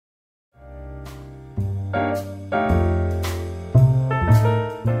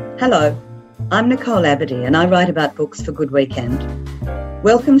Hello, I'm Nicole Aberdeen and I write about books for Good Weekend.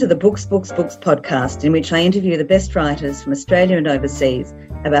 Welcome to the Books podcast, in which I interview the best writers from Australia and overseas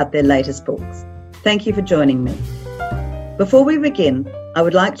about their latest books. Thank you for joining me. Before we begin, I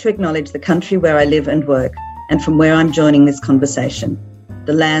would like to acknowledge the country where I live and work and from where I'm joining this conversation,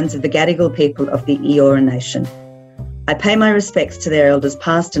 the lands of the Gadigal people of the Eora Nation. I pay my respects to their elders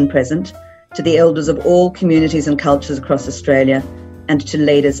past and present, to the elders of all communities and cultures across Australia, and to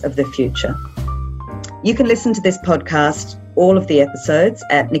leaders of the future. You can listen to this podcast, all of the episodes,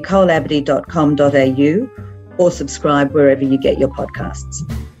 at nicoleaberdeen.com.au or subscribe wherever you get your podcasts.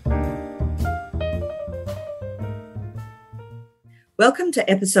 Welcome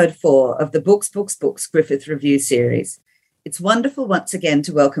to episode 4 of the Books Griffith Review series. It's wonderful once again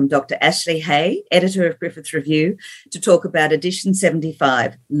to welcome Dr. Ashley Hay, editor of Griffith Review, to talk about edition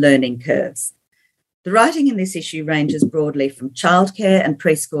 75, Learning Curves. The writing in this issue ranges broadly from childcare and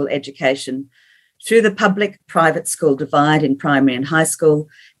preschool education through the public-private school divide in primary and high school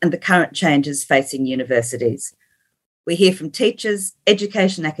and the current changes facing universities. We hear from teachers,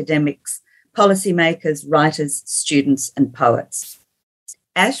 education academics, policymakers, writers, students and poets.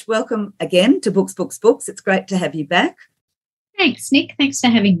 Ash, welcome again to Books. It's great to have you back. Thanks, Nick. Thanks for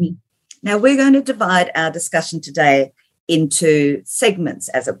having me. Now, we're going to divide our discussion today into segments,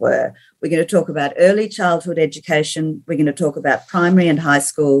 as it were. We're going to talk about early childhood education. We're going to talk about primary and high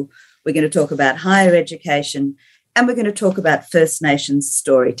school. We're going to talk about higher education. And we're going to talk about First Nations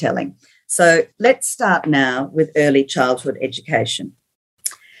storytelling. So let's start now with early childhood education.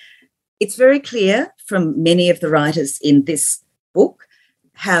 It's very clear from many of the writers in this book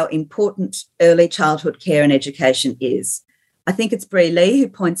how important early childhood care and education is. I think it's Bree Lee who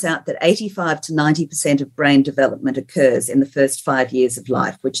points out that 85 to 90% of brain development occurs in the first 5 years of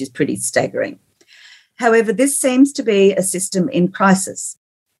life, which is pretty staggering. However, this seems to be a system in crisis.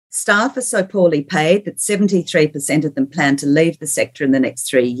 Staff are so poorly paid that 73% of them plan to leave the sector in the next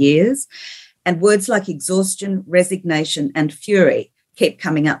 3 years, and words like exhaustion, resignation, and fury keep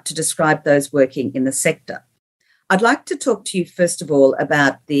coming up to describe those working in the sector. I'd like to talk to you, first of all,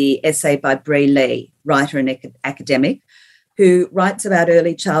 about the essay by Bree Lee, writer and academic, who writes about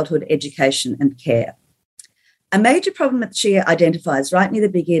early childhood education and care. A major problem that she identifies right near the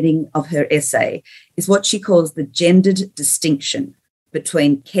beginning of her essay is what she calls the gendered distinction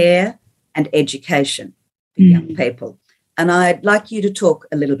between care and education for young people. And I'd like you to talk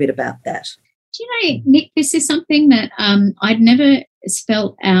a little bit about that. Do you know, Nick, this is something that I'd never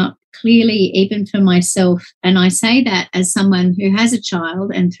spelt out clearly, even for myself. And I say that as someone who has a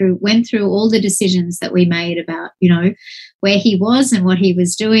child and went through all the decisions that we made about, where he was and what he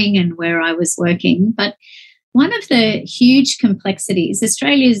was doing and where I was working. But one of the huge complexities,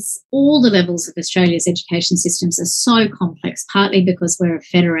 all the levels of Australia's education systems are so complex, partly because we're a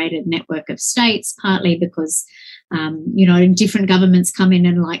federated network of states, partly because different governments come in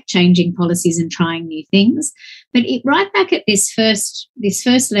and like changing policies and trying new things. But right back at this first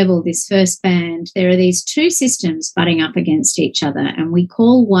level, this first band, there are these two systems butting up against each other, and we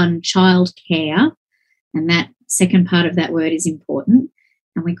call one child care, and that second part of that word is important,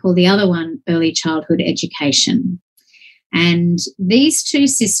 and we call the other one early childhood education. And these two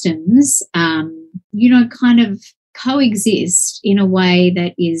systems, kind of coexist in a way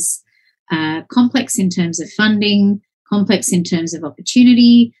that is complex in terms of funding, complex in terms of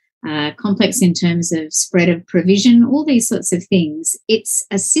opportunity, complex in terms of spread of provision, all these sorts of things. It's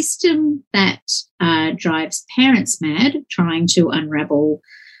a system that drives parents mad, trying to unravel,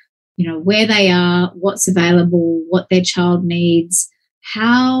 where they are, what's available, what their child needs,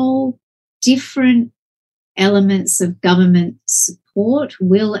 how different elements of government support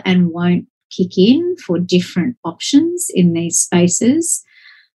will and won't kick in for different options in these spaces.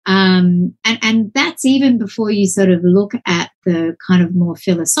 And that's even before you sort of look at the kind of more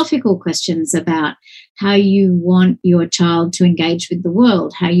philosophical questions about how you want your child to engage with the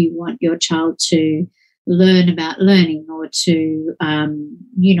world, how you want your child to learn about learning or to,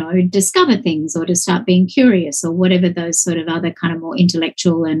 discover things or to start being curious or whatever those sort of other kind of more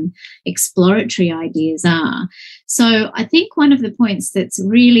intellectual and exploratory ideas are. So I think one of the points that's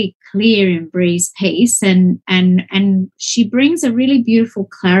really clear in Bree's piece, and she brings a really beautiful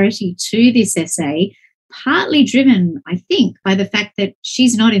clarity to this essay, partly driven, I think, by the fact that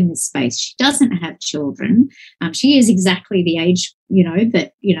she's not in this space. She doesn't have children. She is exactly the age,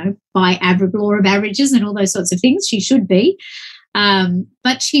 that, by average law of averages and all those sorts of things, she should be.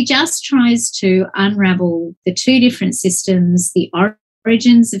 But she just tries to unravel the two different systems, the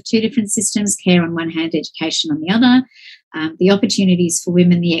origins of two different systems, care on one hand, education on the other, the opportunities for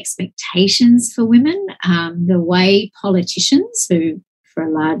women, the expectations for women, the way politicians, who for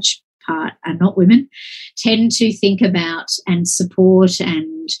a large part are not women, tend to think about and support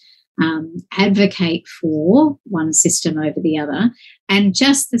and advocate for one system over the other, and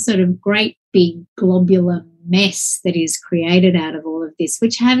just the sort of great big globular mess that is created out of all of this,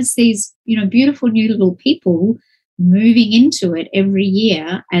 which has these, beautiful new little people moving into it every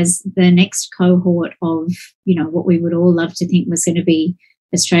year as the next cohort of, what we would all love to think was going to be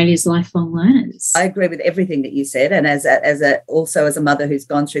Australia's lifelong learners. I agree with everything that you said, and as a mother who's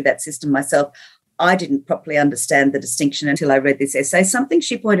gone through that system myself, I didn't properly understand the distinction until I read this essay. Something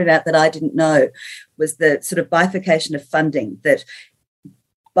she pointed out that I didn't know was the sort of bifurcation of funding, that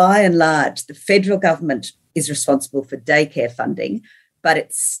by and large the federal government is responsible for daycare funding, but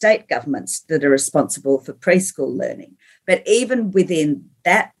it's state governments that are responsible for preschool learning. But even within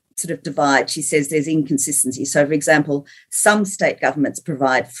that sort of divide, she says there's inconsistency. So, for example, some state governments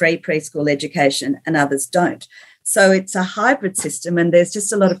provide free preschool education and others don't. So it's a hybrid system, and there's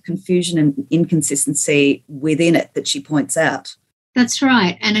just a lot of confusion and inconsistency within it that she points out. That's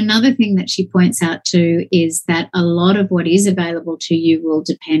right. And another thing that she points out too is that a lot of what is available to you will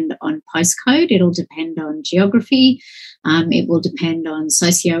depend on postcode. It'll depend on geography. It will depend on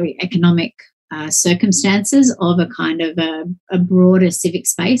socioeconomic circumstances of a kind of a broader civic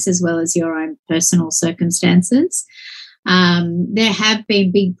space, as well as your own personal circumstances. There have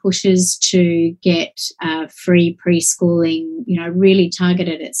been big pushes to get free preschooling, really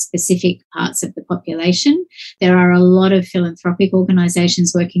targeted at specific parts of the population. There are a lot of philanthropic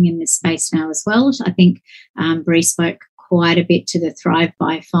organisations working in this space now as well. I think Bree spoke quite a bit to the Thrive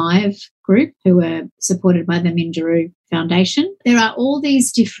by 5 group, who were supported by the Minderoo Foundation. There are all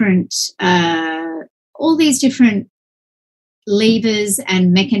these different levers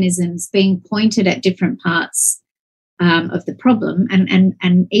and mechanisms being pointed at different parts of the problem,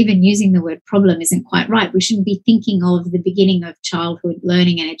 and even using the word problem isn't quite right. We shouldn't be thinking of the beginning of childhood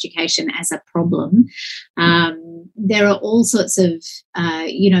learning and education as a problem. There are all sorts of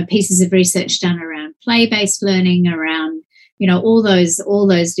pieces of research done around play-based learning, around all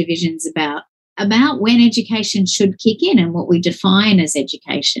those divisions about when education should kick in and what we define as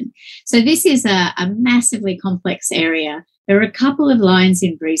education. So this is a massively complex area. There are a couple of lines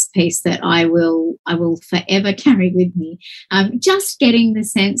in Bree's piece that I will forever carry with me. Just getting the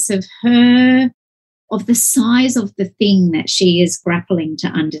sense of the size of the thing that she is grappling to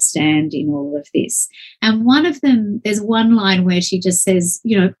understand in all of this. And one of them, there's one line where she just says,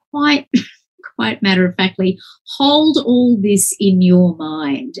 quite matter-of-factly, hold all this in your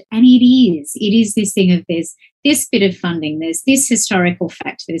mind. And it is this thing of there's this bit of funding, there's this historical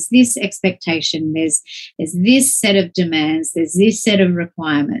fact, there's this expectation, there's this set of demands, there's this set of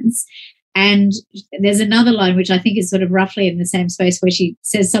requirements. And there's another line which I think is sort of roughly in the same space, where she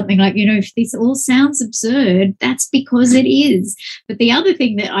says something like, if this all sounds absurd, that's because it is. But the other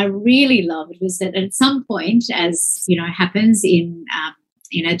thing that I really loved was that at some point, as happens in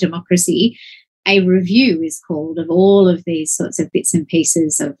a democracy, a review is called of all of these sorts of bits and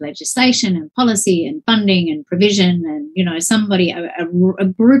pieces of legislation and policy and funding and provision, and a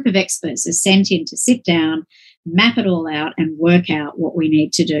group of experts are sent in to sit down, map it all out and work out what we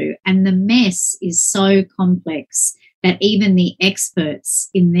need to do. And the mess is so complex that even the experts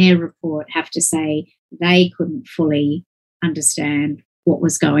in their report have to say they couldn't fully understand what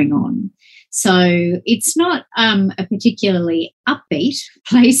was going on. So it's not a particularly upbeat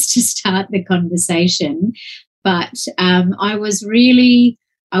place to start the conversation, but I was really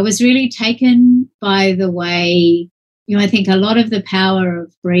taken by the way, I think a lot of the power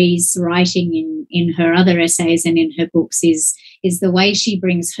of Bree's writing in her other essays and in her books is the way she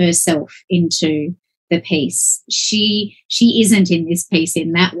brings herself into the piece. She isn't in this piece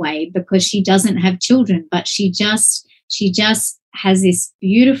in that way because she doesn't have children, but she just has this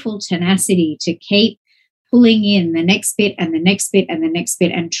beautiful tenacity to keep pulling in the next bit and the next bit and the next bit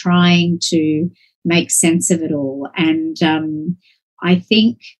and trying to make sense of it all. And I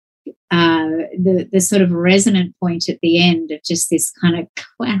think the sort of resonant point at the end of just this kind of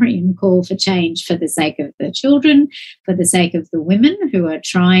clarion call for change for the sake of the children, for the sake of the women who are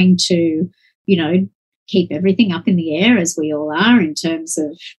trying to, keep everything up in the air, as we all are in terms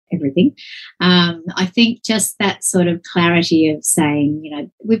of everything. I think just that sort of clarity of saying,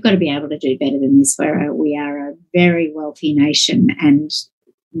 we've got to be able to do better than this. We are a very wealthy nation, and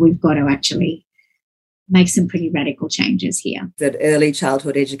we've got to actually make some pretty radical changes here. That early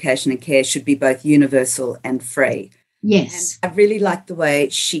childhood education and care should be both universal and free. Yes. And I really liked the way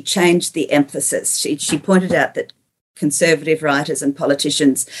she changed the emphasis. She pointed out that conservative writers and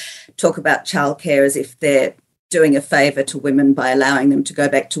politicians talk about childcare as if they're doing a favour to women by allowing them to go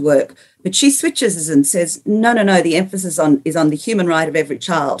back to work. But she switches and says, no, the emphasis is on the human right of every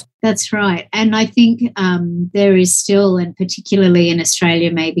child. That's right. And I think there is still, and particularly in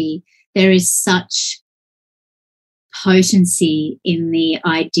Australia maybe, there is such potency in the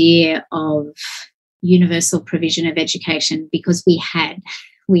idea of universal provision of education because we had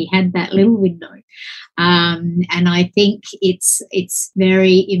that little window. And I think it's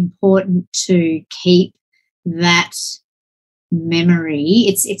very important to keep that memory.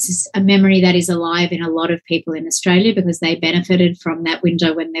 It's a memory that is alive in a lot of people in Australia because they benefited from that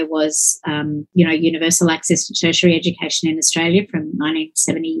window when there was, universal access to tertiary education in Australia from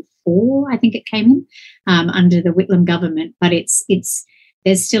 1974, I think it came in, under the Whitlam government. But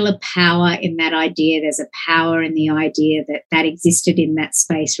there's still a power in that idea. There's a power in the idea that existed in that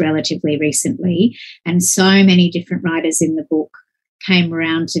space relatively recently. And so many different writers in the book came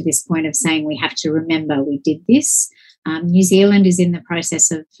around to this point of saying we have to remember we did this. New Zealand is in the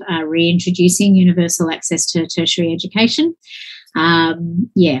process of reintroducing universal access to tertiary education. I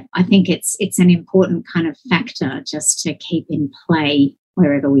think it's an important kind of factor just to keep in play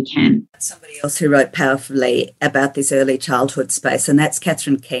wherever we can. Somebody else who wrote powerfully about this early childhood space, and that's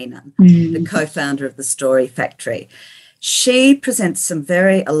Catherine Keenan, the co-founder of the Story Factory. She presents some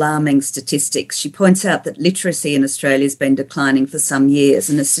very alarming statistics. She points out that literacy in Australia has been declining for some years,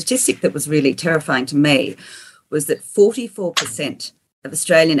 and a statistic that was really terrifying to me was that 44% of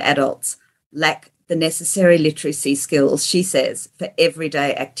Australian adults lack the necessary literacy skills, she says, for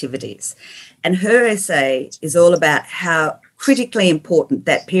everyday activities. And her essay is all about how critically important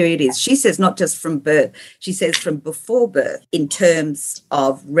that period is. She says not just from birth, she says from before birth in terms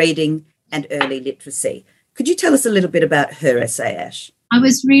of reading and early literacy. Could you tell us a little bit about her essay, Ash? I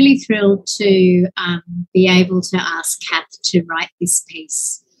was really thrilled to be able to ask Kath to write this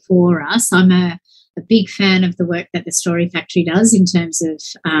piece for us. I'm a big fan of the work that the Story Factory does in terms of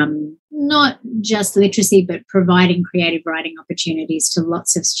not just literacy, but providing creative writing opportunities to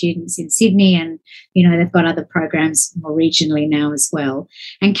lots of students in Sydney. And, they've got other programs more regionally now as well.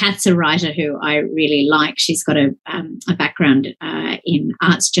 And Kath's a writer who I really like. She's got a background in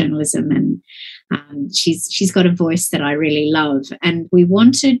arts journalism, and she's got a voice that I really love. And we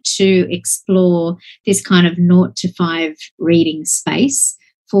wanted to explore this kind of 0 to 5 reading space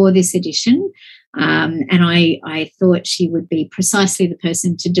for this edition. And I thought she would be precisely the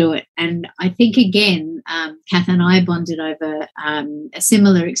person to do it. And I think, again, Kath and I bonded over a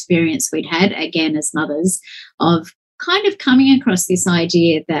similar experience we'd had, again, as mothers, of kind of coming across this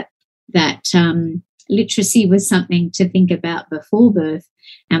idea that literacy was something to think about before birth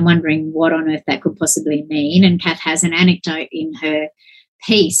and wondering what on earth that could possibly mean. And Kath has an anecdote in her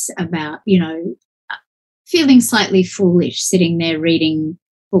piece about, feeling slightly foolish sitting there reading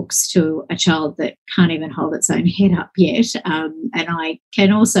books to a child that can't even hold its own head up yet. And I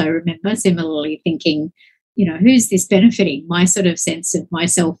can also remember similarly thinking, who's this benefiting? My sort of sense of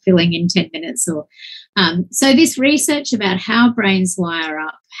myself filling in 10 minutes. So this research about how brains wire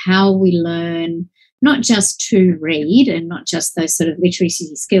up, how we learn not just to read and not just those sort of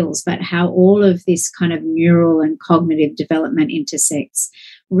literacy skills, but how all of this kind of neural and cognitive development intersects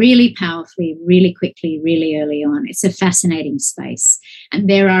really powerfully, really quickly, really early on. It's a fascinating space. And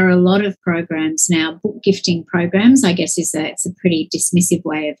there are a lot of programs now, book gifting programs, I guess it's a pretty dismissive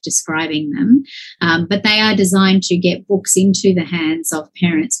way of describing them. But they are designed to get books into the hands of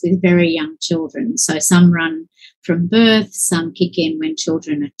parents with very young children. So some run from birth, some kick in when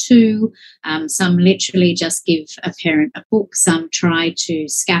children are 2, some literally just give a parent a book, some try to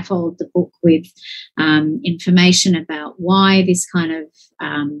scaffold the book with information about why this kind of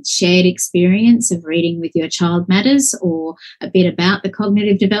shared experience of reading with your child matters, or a bit about the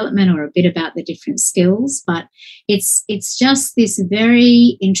cognitive development, or a bit about the different skills. But it's just this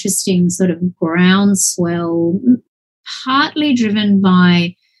very interesting sort of groundswell, partly driven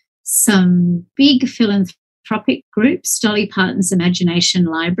by some big philanthropic groups. Dolly Parton's Imagination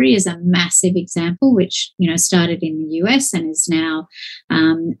Library is a massive example, which started in the US and is now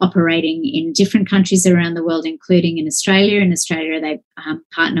operating in different countries around the world, including in Australia. In Australia, they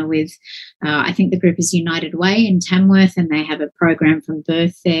partner with, I think the group is United Way in Tamworth, and they have a program from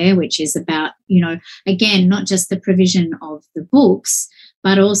birth there, which is about, again, not just the provision of the books,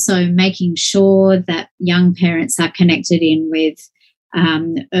 but also making sure that young parents are connected in with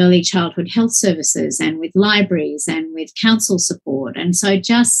early childhood health services and with libraries and with council support. And so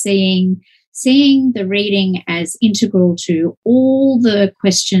just seeing the reading as integral to all the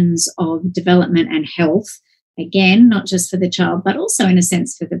questions of development and health, again, not just for the child, but also in a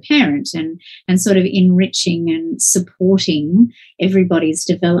sense for the parent, and sort of enriching and supporting everybody's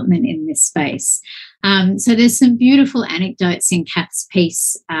development in this space. So there's some beautiful anecdotes in Kath's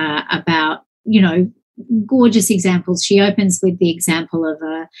piece about, gorgeous examples. She opens with the example of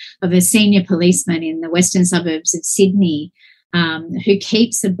a senior policeman in the western suburbs of Sydney who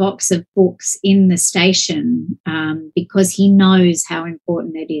keeps a box of books in the station because he knows how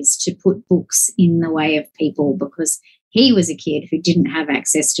important it is to put books in the way of people, because he was a kid who didn't have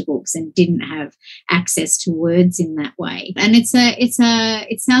access to books and didn't have access to words in that way. And it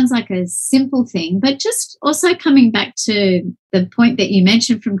sounds like a simple thing, but just also coming back to the point that you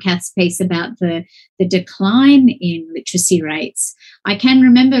mentioned from Kath's piece about the decline in literacy rates. I can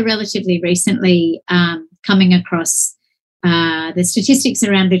remember relatively recently coming across the statistics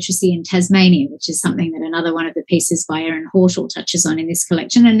around literacy in Tasmania, which is something that another one of the pieces by Erin Hortle touches on in this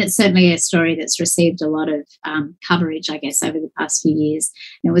collection. And it's certainly a story that's received a lot of coverage, I guess, over the past few years.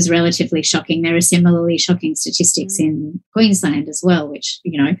 And it was relatively shocking. There are similarly shocking statistics in Queensland as well, which,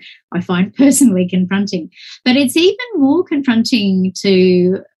 I find personally confronting. But it's even more confronting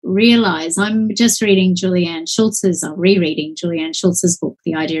to realise. I'm just rereading Julianne Schultz's book,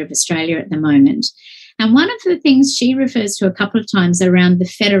 The Idea of Australia, at the moment. And one of the things she refers to a couple of times around the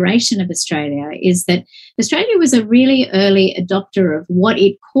Federation of Australia is that Australia was a really early adopter of what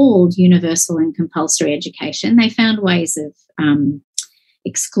it called universal and compulsory education. They found ways of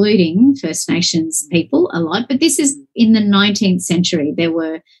excluding First Nations people a lot, but this is in the 19th century. There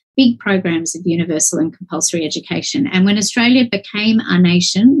were big programs of universal and compulsory education. And when Australia became a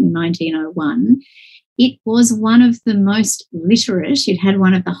nation in 1901, it was one of the most literate. It had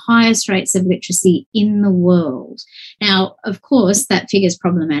one of the highest rates of literacy in the world. Now, of course, that figure is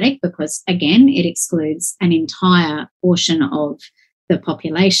problematic because, again, it excludes an entire portion of the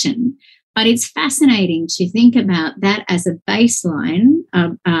population. But it's fascinating to think about that as a baseline.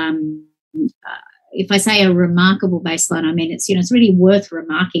 If I say a remarkable baseline, I mean it's really worth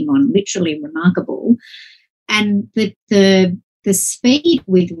remarking on, literally remarkable. And the speed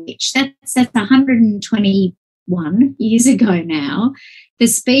with which, that's 121 years ago now, the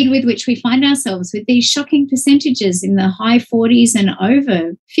speed with which we find ourselves with these shocking percentages in the high 40s and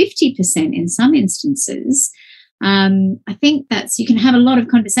over 50% in some instances. I think you can have a lot of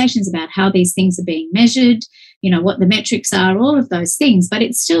conversations about how these things are being measured, what the metrics are, all of those things, but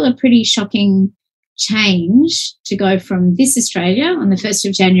it's still a pretty shocking change to go from this Australia on the 1st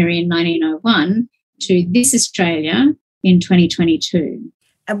of January in 1901 to this Australia in 2022.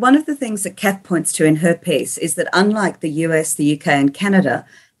 And one of the things that Kath points to in her piece is that unlike the US, the UK and Canada,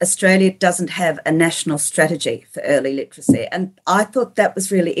 Australia doesn't have a national strategy for early literacy. And I thought that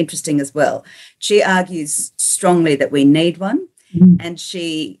was really interesting as well. She argues strongly that we need one. And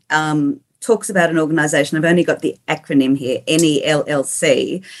she talks about an organisation, I've only got the acronym here,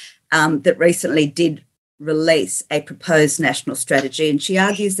 NELLC, that recently did release a proposed national strategy. And she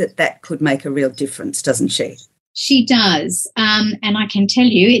argues that that could make a real difference, doesn't she? She does. And I can tell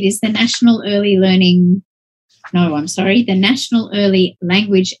you it is the National Early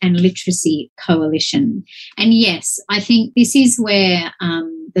Language and Literacy Coalition. And yes, I think this is where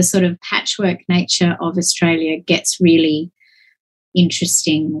the sort of patchwork nature of Australia gets really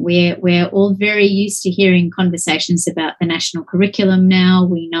interesting. We're all very used to hearing conversations about the national curriculum now.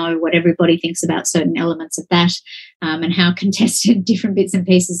 We know what everybody thinks about certain elements of that and how contested different bits and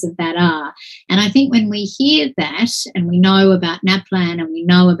pieces of that are. And I think when we hear that and we know about NAPLAN and we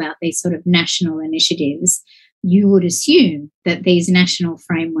know about these sort of national initiatives, you would assume that these national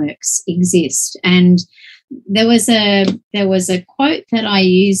frameworks exist. And there was a quote that I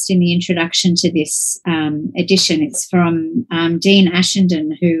used in the introduction to this edition. It's from Dean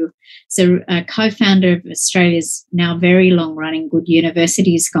Ashenden, who is a co-founder of Australia's now very long-running Good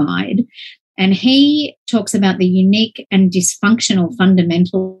Universities Guide. And he talks about the unique and dysfunctional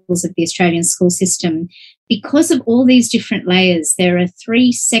fundamentals of the Australian school system. Because of all these different layers, there are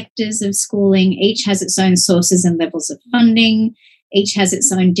 3 sectors of schooling. Each has its own sources and levels of funding. Each has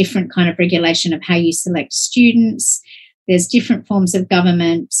its own different kind of regulation of how you select students. There's different forms of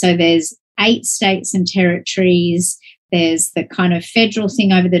government. So there's 8 states and territories. There's the kind of federal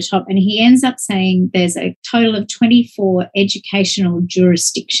thing over the top. And he ends up saying there's a total of 24 educational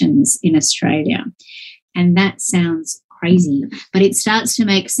jurisdictions in Australia. And that sounds crazy, but it starts to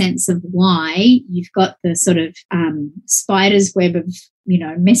make sense of why you've got the sort of spider's web of,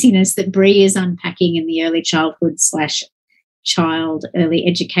 messiness that Bree is unpacking in the early childhood / child early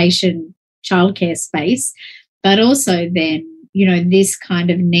education childcare space, but also then this kind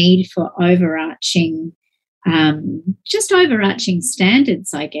of need for overarching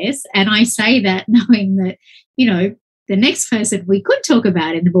standards, I guess. And I say that knowing that the next person we could talk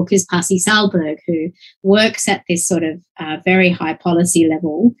about in the book is Pasi Sahlberg, who works at this sort of very high policy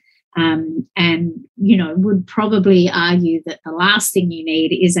level and, would probably argue that the last thing you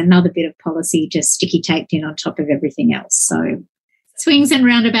need is another bit of policy just sticky taped in on top of everything else. So swings and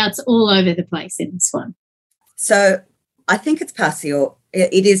roundabouts all over the place in this one. So I think it's Passy, or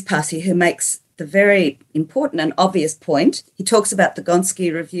it is Passy, who makes the very important and obvious point. He talks about the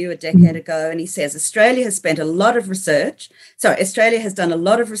Gonski Review a decade ago, and he says Australia has done a lot of research,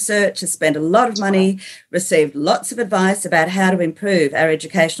 has spent a lot of money, received lots of advice about how to improve our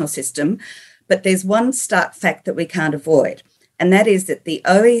educational system, but there's one stark fact that we can't avoid, and that is that the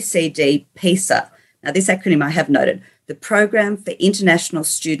OECD PISA, now this acronym I have noted, the Program for International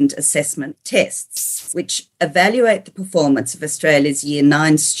Student Assessment Tests, which evaluate the performance of Australia's Year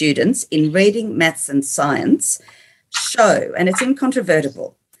 9 students in reading, maths and science, show, and it's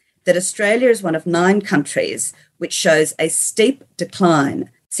incontrovertible, that Australia is one of 9 countries which shows a steep decline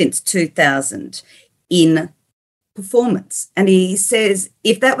since 2000 in performance. And he says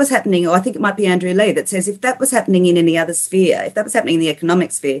if that was happening, or I think it might be Andrew Leigh that says if that was happening in any other sphere, if that was happening in the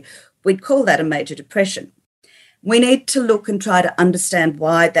economic sphere, we'd call that a major depression. We need to look and try to understand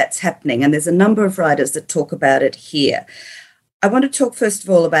why that's happening, and there's a number of writers that talk about it here. I want to talk first of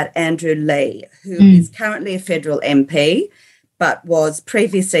all about Andrew Leigh, who is currently a federal MP, but was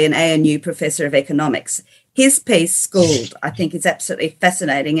previously an ANU professor of economics. His piece, Schooled, I think is absolutely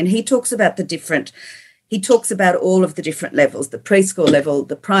fascinating, and he talks about all of the different levels, the preschool level,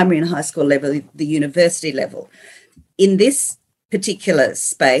 the primary and high school level, the university level. In this particular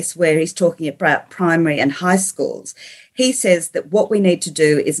space where he's talking about primary and high schools, he says that what we need to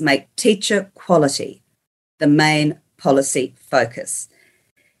do is make teacher quality the main policy focus.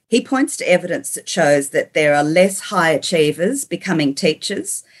 He points to evidence that shows that there are less high achievers becoming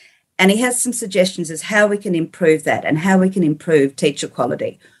teachers, and he has some suggestions as how we can improve that and how we can improve teacher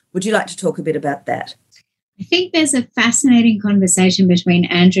quality. Would you like to talk a bit about that? I think there's a fascinating conversation between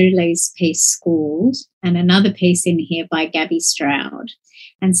Andrew Leigh's piece Schooled and another piece in here by Gabby Stroud.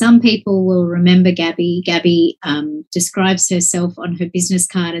 And some people will remember Gabby. Gabby describes herself on her business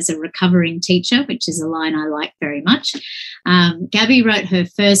card as a recovering teacher, which is a line I like very much. Gabby wrote her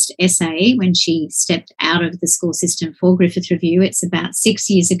first essay when she stepped out of the school system for Griffith Review. It's about 6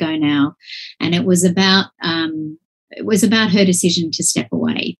 years ago now, and it was about her decision to step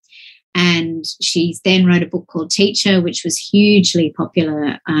away. And she then wrote a book called Teacher, which was hugely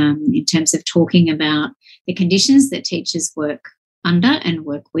popular in terms of talking about the conditions that teachers work under and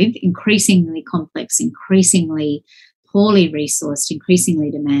work with, increasingly complex, increasingly poorly resourced, increasingly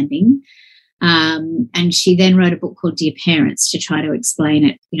demanding. And she then wrote a book called Dear Parents to try to explain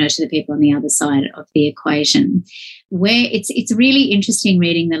it, to the people on the other side of the equation. Where it's really interesting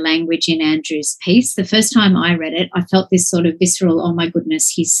reading the language in Andrew's piece. The first time I read it, I felt this sort of visceral, oh my goodness,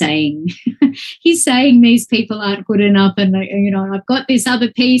 he's saying these people aren't good enough, and I've got this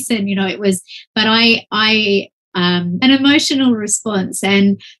other piece, and it was, but I an emotional response,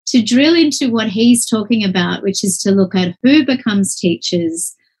 and to drill into what he's talking about, which is to look at who becomes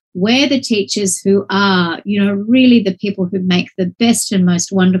teachers, where the teachers who are, really the people who make the best and most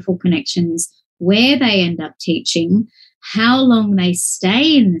wonderful connections, where they end up teaching, how long they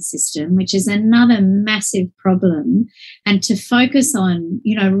stay in the system, which is another massive problem, and to focus on,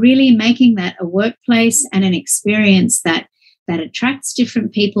 really making that a workplace and an experience that attracts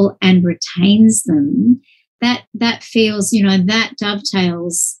different people and retains them. That feels, that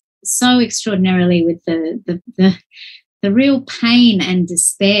dovetails so extraordinarily with the real pain and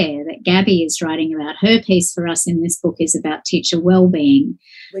despair that Gabby is writing about. Her piece for us in this book is about teacher well-being.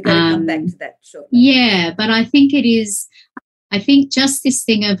 We're going to come back to that shortly. Yeah, but I think just this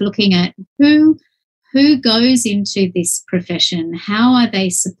thing of looking at who goes into this profession, how are they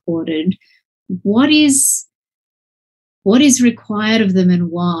supported, what is required of them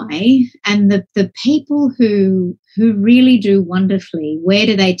and why, and the people who really do wonderfully, where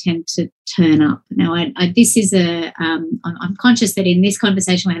do they tend to turn up? Now, this is I'm conscious that in this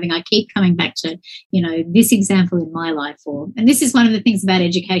conversation we're having, I keep coming back to, this example in my life, and this is one of the things about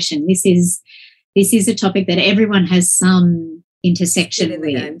education. This is a topic that everyone has some intersection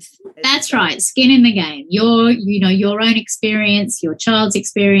with. That's right, skin in the game. Your own experience, your child's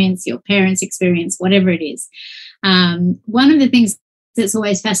experience, your parents' experience, whatever it is. One of the things that's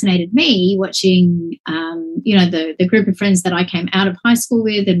always fascinated me watching, the group of friends that I came out of high school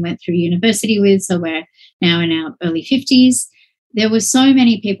with and went through university with, so we're now in our early 50s, there were so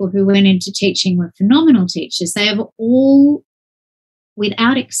many people who went into teaching were phenomenal teachers. They have all,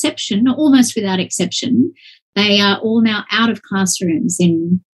 without exception, almost without exception, they are all now out of classrooms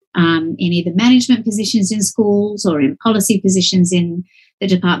in either management positions in schools or in policy positions in the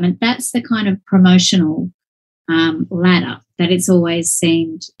department. That's the kind of promotional ladder that it's always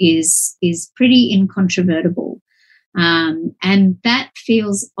seemed is pretty incontrovertible. And that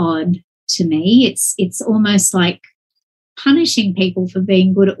feels odd to me. It's almost like punishing people for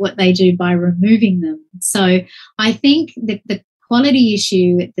being good at what they do by removing them. So I think that the quality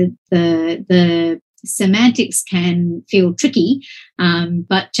issue, the semantics can feel tricky,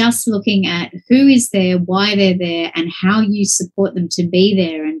 but just looking at who is there, why they're there, and how you support them to be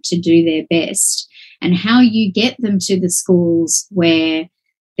there and to do their best, and how you get them to the schools where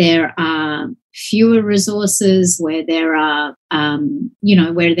there are fewer resources, where there are,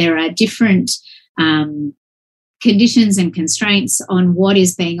 where there are different conditions and constraints on what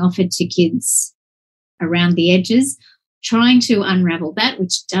is being offered to kids around the edges, trying to unravel that,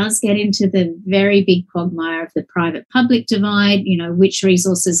 which does get into the very big quagmire of the private-public divide, which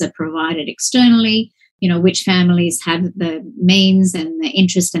resources are provided externally, which families have the means and the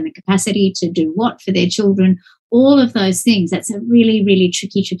interest and the capacity to do what for their children, all of those things. That's a really, really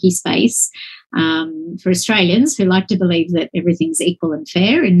tricky space for Australians who like to believe that everything's equal and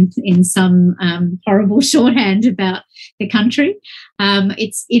fair in some horrible shorthand about the country.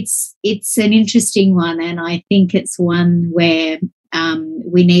 It's an interesting one, and I think it's one where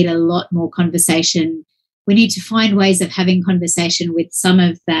we need a lot more conversation. We need to find ways of having conversation with some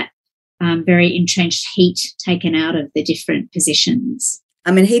of that very entrenched heat taken out of the different positions.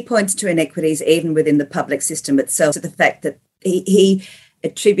 I mean, he points to inequities even within the public system itself, to the fact that he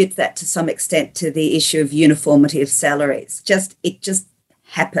attributes that to some extent to the issue of uniformity of salaries. It just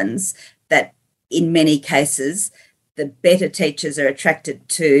happens that in many cases, the better teachers are attracted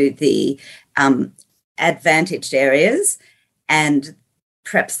to the advantaged areas, and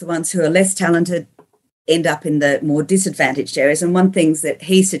perhaps the ones who are less talented end up in the more disadvantaged areas. And one thing that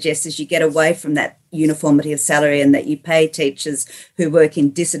he suggests is you get away from that uniformity of salary and that you pay teachers who work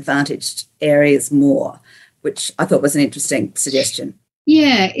in disadvantaged areas more, which I thought was an interesting suggestion.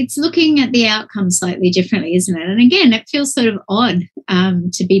 Yeah, it's looking at the outcome slightly differently, isn't it? And again, it feels sort of odd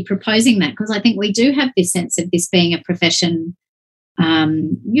to be proposing that, because I think we do have this sense of this being a profession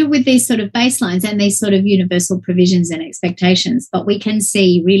with these sort of baselines and these sort of universal provisions and expectations, but we can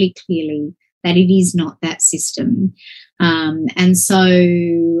see really clearly that it is not that system. And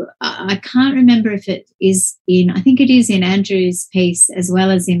so I can't remember if it is I think it is in Andrew's piece as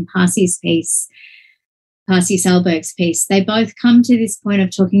well as in Parsi Selberg's piece. They both come to this point of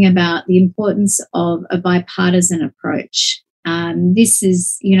talking about the importance of a bipartisan approach. This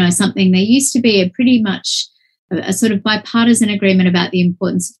is, something there used to be a pretty much a sort of bipartisan agreement about the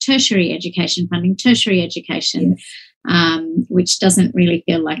importance of tertiary education, funding tertiary education. Yes. Which doesn't really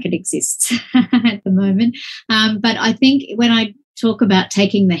feel like it exists at the moment. But I think when I talk about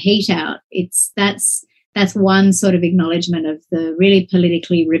taking the heat out, that's one sort of acknowledgement of the really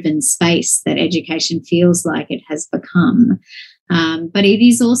politically riven space that education feels like it has become. But it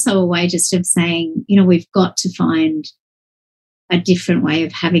is also a way just of saying, we've got to find a different way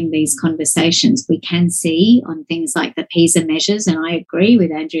of having these conversations. We can see on things like the PISA measures, and I agree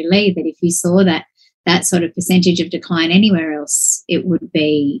with Andrew Lee that if you saw that sort of percentage of decline anywhere else, it would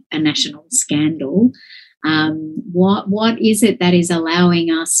be a national scandal. What is it that is allowing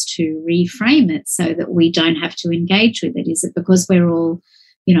us to reframe it so that we don't have to engage with it? Is it because we're all,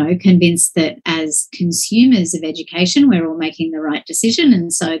 convinced that as consumers of education, we're all making the right decision,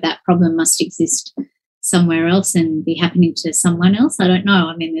 and so that problem must exist somewhere else and be happening to someone else? I don't know.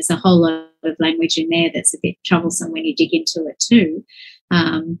 I mean, there's a whole lot of language in there that's a bit troublesome when you dig into it too.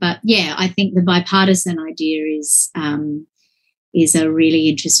 But yeah, I think the bipartisan idea is a really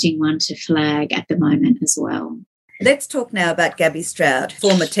interesting one to flag at the moment as well. Let's talk now about Gabby Stroud,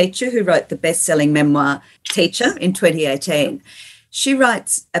 former teacher who wrote the best-selling memoir Teacher in 2018. She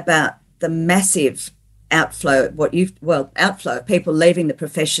writes about the massive outflow of people leaving the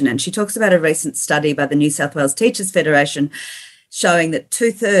profession, and she talks about a recent study by the New South Wales Teachers Federation showing that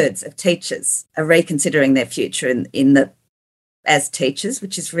 2/3 of teachers are reconsidering their future as teachers,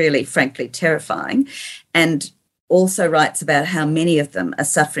 which is really, frankly, terrifying, and also writes about how many of them are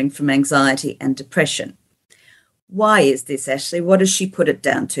suffering from anxiety and depression. Why is this, Ashley? What does she put it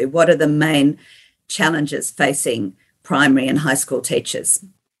down to? What are the main challenges facing primary and high school teachers?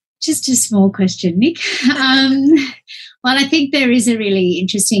 Just a small question, Nick. Well, I think there is a really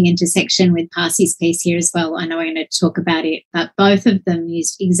interesting intersection with Parsi's piece here as well. I know we're going to talk about it, but both of them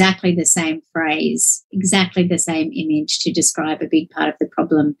used exactly the same phrase, exactly the same image to describe a big part of the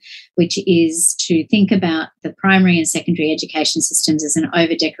problem, which is to think about the primary and secondary education systems as an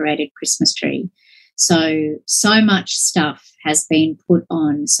over-decorated Christmas tree. So much stuff has been put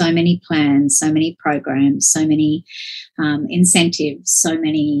on, so many plans, so many programs, so many incentives, so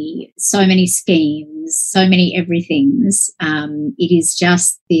many schemes, so many everythings. It is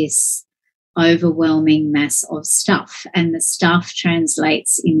just this overwhelming mass of stuff, and the stuff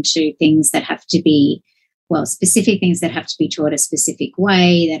translates into things that have to be, specific things that have to be taught a specific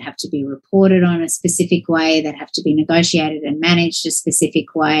way, that have to be reported on a specific way, that have to be negotiated and managed a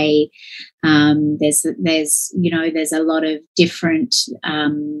specific way. There's a lot of different,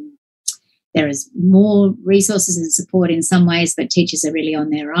 there is more resources and support in some ways, but teachers are really on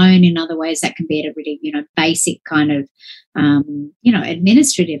their own. In other ways, that can be at a really, basic kind of,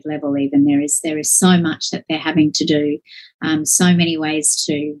 administrative level even. There is so much that they're having to do, so many ways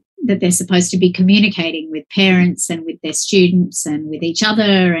that they're supposed to be communicating with parents and with their students and with each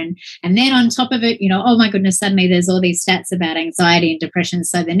other. And then on top of it, oh my goodness, suddenly there's all these stats about anxiety and depression.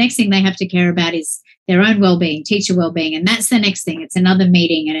 So the next thing they have to care about is their own well-being, teacher well-being. And that's the next thing. It's another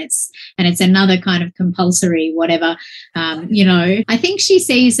meeting, and it's another kind of compulsory whatever. I think she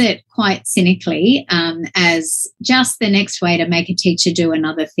sees it quite cynically as just the next way to make a teacher do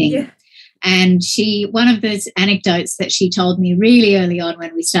another thing. Yeah. And one of those anecdotes that she told me really early on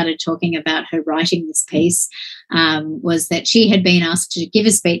when we started talking about her writing this piece was that she had been asked to give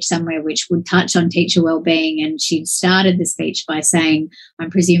a speech somewhere which would touch on teacher wellbeing, and she'd started the speech by saying,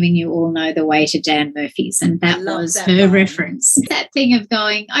 "I'm presuming you all know the way to Dan Murphy's," and that was her reference. That thing of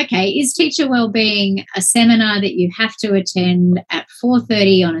going, okay, is teacher wellbeing a seminar that you have to attend at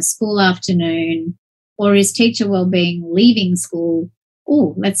 4:30 on a school afternoon, or is teacher wellbeing leaving school?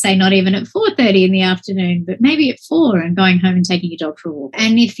 Let's say not even at 4:30 in the afternoon, but maybe at 4 and going home and taking your dog for a walk.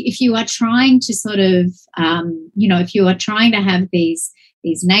 And if you are trying to sort of, if you are trying to have these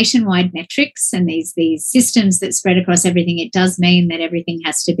nationwide metrics and these systems that spread across everything, it does mean that everything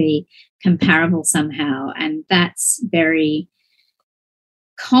has to be comparable somehow. And that's very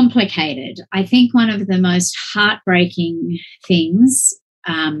complicated. I think one of the most heartbreaking things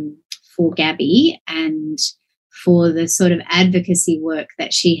for Gabby and for the sort of advocacy work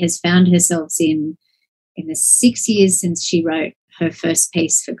that she has found herself in the 6 years since she wrote her first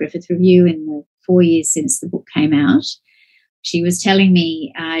piece for Griffith Review, in the 4 years since the book came out. She was telling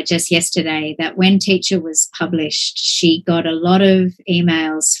me just yesterday that when Teacher was published, she got a lot of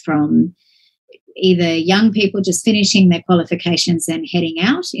emails from either young people just finishing their qualifications and heading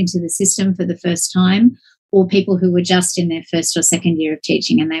out into the system for the first time, or people who were just in their first or second year of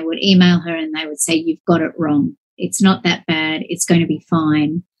teaching, and they would email her and they would say, "You've got it wrong. It's not that bad. It's going to be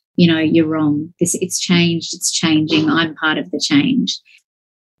fine. You're wrong. It's changed. It's changing. I'm part of the change."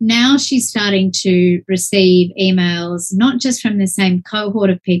 Now she's starting to receive emails, not just from the same cohort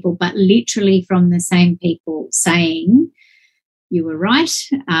of people, but literally from the same people saying, "You were right.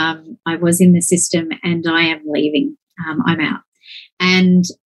 I was in the system and I am leaving. I'm out." And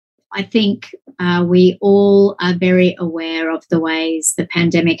I think we all are very aware of the ways the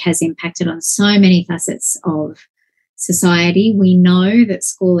pandemic has impacted on so many facets of society. We know that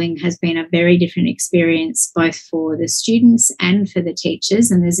schooling has been a very different experience both for the students and for the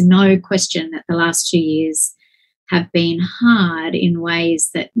teachers, and there's no question that the last 2 years have been hard in ways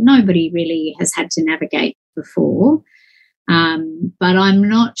that nobody really has had to navigate before. But I'm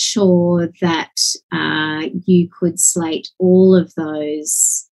not sure that you could slate all of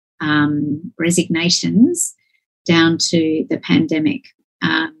those resignations down to the pandemic.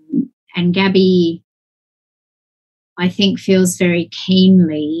 And Gabby, I think, feels very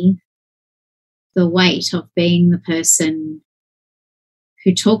keenly the weight of being the person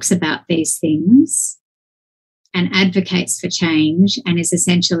who talks about these things and advocates for change, and is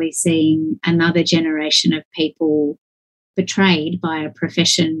essentially seeing another generation of people betrayed by a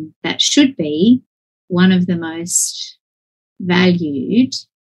profession that should be one of the most valued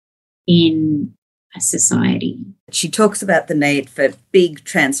in a society. She talks about the need for big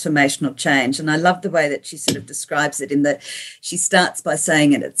transformational change, and I love the way that she sort of describes it, in that she starts by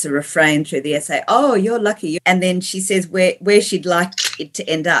saying, and it's a refrain through the essay, "Oh, you're lucky." And then she says where she'd like it to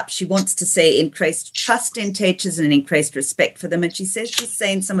end up. She wants to see increased trust in teachers and increased respect for them. And she says she's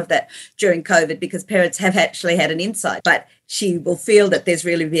seen some of that during COVID because parents have actually had an insight. But she will feel that there's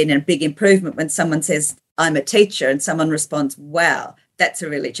really been a big improvement when someone says, "I'm a teacher," and someone responds, "Wow, that's a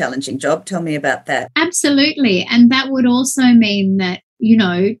really challenging job." Tell me about that. Absolutely. And that would also mean that,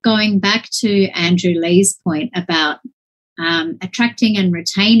 going back to Andrew Lee's point about attracting and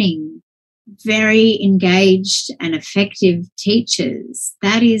retaining very engaged and effective teachers,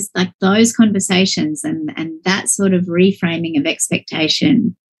 that is like those conversations and that sort of reframing of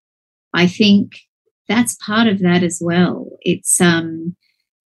expectation, I think that's part of that as well. It's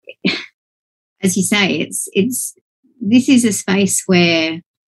as you say, this is a space where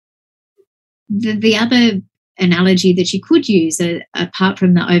the other analogy that you could use, apart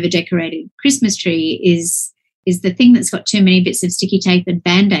from the over-decorated Christmas tree, is the thing that's got too many bits of sticky tape and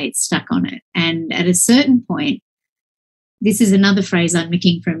Band-Aids stuck on it. And at a certain point, this is another phrase I'm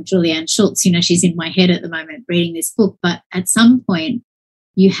nicking from Julianne Schultz. You know, she's in my head at the moment reading this book, but at some point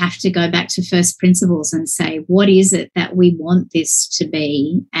you have to go back to first principles and say, what is it that we want this to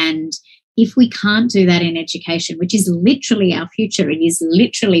be? And if we can't do that in education, which is literally our future, it is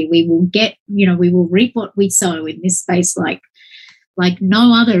literally, we will reap what we sow in this space like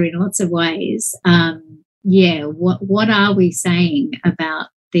no other in lots of ways. What are we saying about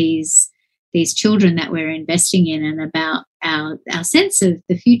these children that we're investing in, and about our sense of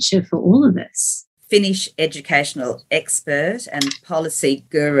the future for all of us? Finnish educational expert and policy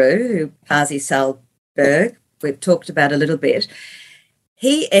guru, Pasi Sahlberg, we've talked about a little bit.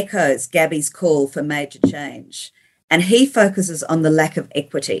 He echoes Gabby's call for major change, and he focuses on the lack of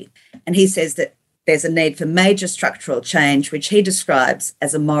equity. And he says that there's a need for major structural change, which he describes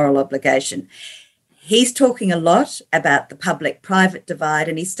as a moral obligation. He's talking a lot about the public-private divide,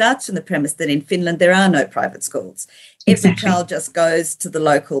 and he starts from the premise that in Finland there are no private schools. Every child just goes to the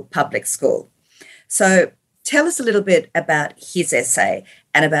local public school. So tell us a little bit about his essay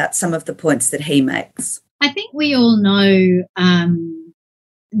and about some of the points that he makes. I think we all know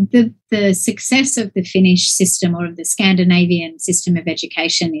the success of the Finnish system, or of the Scandinavian system of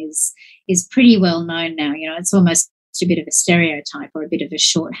education, is pretty well known now. You know, it's almost a bit of a stereotype or a bit of a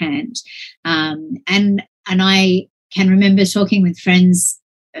shorthand. And I can remember talking with friends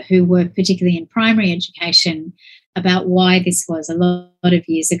who work particularly in primary education about why this was a lot of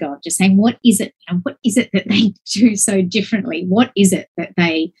years ago, just saying, what is it, and what is it that they do so differently? What is it that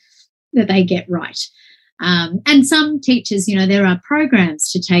they get right? And some teachers, you know, there are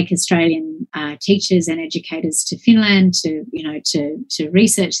programs to take Australian teachers and educators to Finland to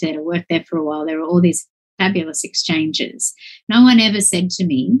research there, to work there for a while. There are all these fabulous exchanges. No one ever said to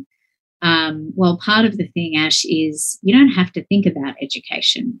me, well, part of the thing, Ash, is you don't have to think about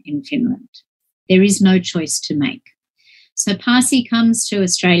education in Finland. There is no choice to make. So Pasi comes to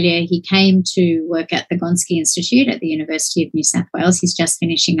Australia. He came to work at the Gonski Institute at the University of New South Wales. He's just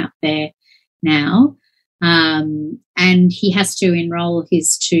finishing up there now. And he has to enrol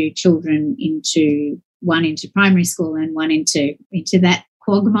his two children one into primary school and one into that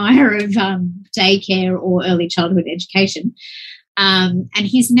quagmire of daycare or early childhood education. And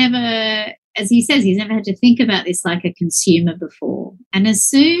he's never, as he says, he's never had to think about this like a consumer before. And as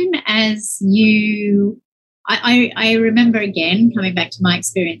soon as I remember, again, coming back to my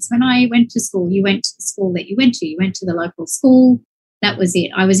experience, when I went to school, you went to the school that you went to the local school. That was it.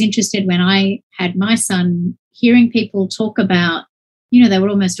 I was interested when I had my son, hearing people talk about, you know, they were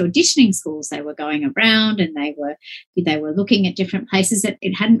almost auditioning schools. They were going around and they were looking at different places.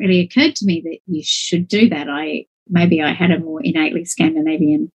 It hadn't really occurred to me that you should do that. Maybe I had a more innately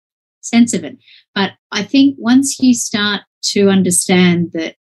Scandinavian sense of it. But I think once you start to understand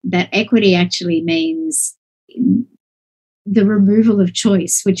that equity actually means the removal of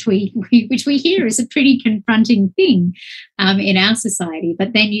choice, which we hear is a pretty confronting thing in our society,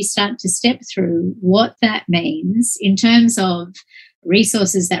 but then you start to step through what that means in terms of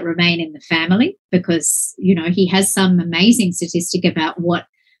resources that remain in the family, because, you know, he has some amazing statistic about what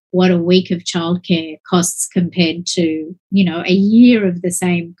a week of childcare costs compared to, you know, a year of the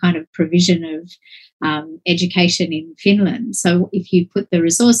same kind of provision of education in Finland. So if you put the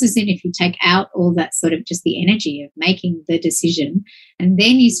resources in, if you take out all that sort of just the energy of making the decision, and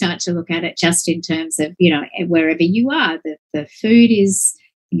then you start to look at it just in terms of, you know, wherever you are, the food is,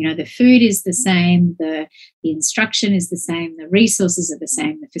 you know, the food is the same, the instruction is the same, the resources are the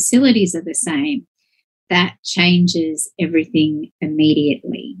same, the facilities are the same, that changes everything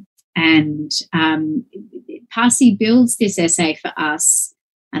immediately. And Pasi builds this essay for us,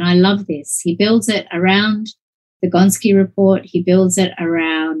 and I love this. He builds it around the Gonski report. He builds it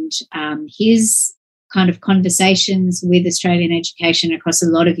around his kind of conversations with Australian education across a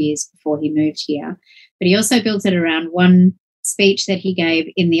lot of years before he moved here. But he also builds it around one speech that he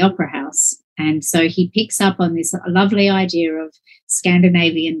gave in the Opera House. And so he picks up on this lovely idea of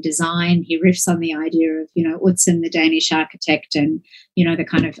Scandinavian design. He riffs on the idea of, you know, Utzon, the Danish architect, and, you know, the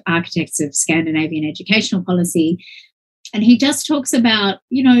kind of architects of Scandinavian educational policy. And he just talks about,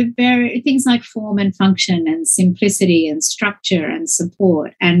 you know, things like form and function and simplicity and structure and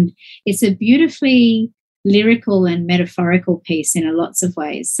support. And it's a beautifully lyrical and metaphorical piece in lots of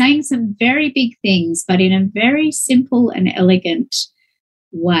ways, saying some very big things, but in a very simple and elegant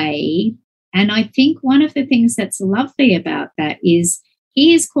way. And I think one of the things that's lovely about that is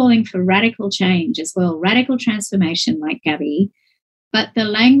he is calling for radical change as well, radical transformation like Gabby. But the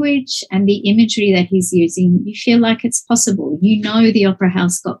language and the imagery that he's using, you feel like it's possible. You know the Opera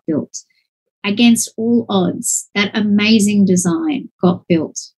House got built. Against all odds, that amazing design got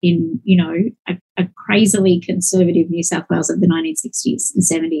built in, a crazily conservative New South Wales of the 1960s and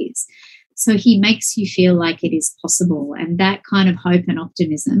 70s. So he makes you feel like it is possible. And that kind of hope and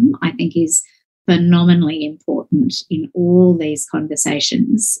optimism, I think, is phenomenally important in all these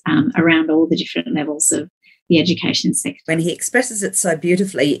conversations around all the different levels of the education sector. When he expresses it so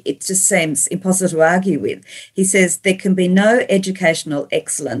beautifully, it just seems impossible to argue with. He says there can be no educational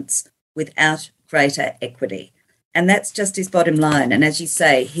excellence without greater equity. And that's just his bottom line. And as you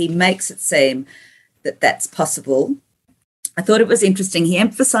say, he makes it seem that that's possible. I thought it was interesting. He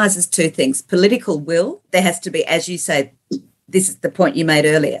emphasises two things. Political will, there has to be, as you say, this is the point you made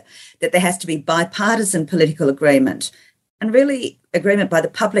earlier, that there has to be bipartisan political agreement and really agreement by the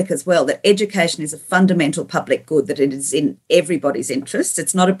public as well, that education is a fundamental public good, that it is in everybody's interest.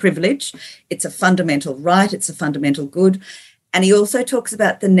 It's not a privilege. It's a fundamental right. It's a fundamental good. And he also talks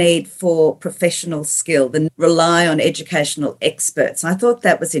about the need for professional skill, the rely on educational experts. I thought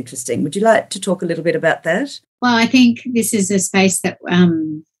that was interesting. Would you like to talk a little bit about that? Well, I think this is a space that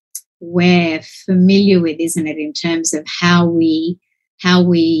we're familiar with, isn't it, in terms of how we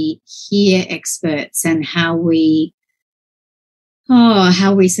hear experts and how we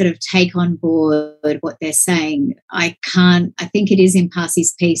sort of take on board what they're saying. I think it is in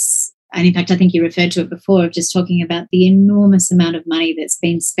Parsi's piece, and in fact, I think you referred to it before, of just talking about the enormous amount of money that's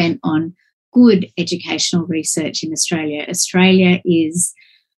been spent on good educational research in Australia. Australia is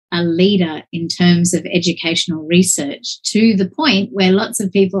a leader in terms of educational research, to the point where lots of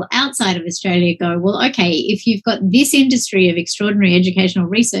people outside of Australia go, well, okay, if you've got this industry of extraordinary educational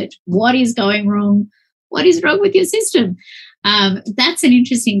research, what is going wrong? What is wrong with your system? That's an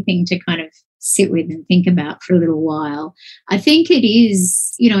interesting thing to kind of sit with and think about for a little while. I think it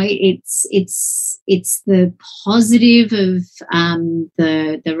is, it's the positive of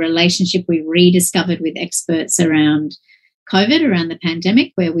the relationship we rediscovered with experts around COVID, around the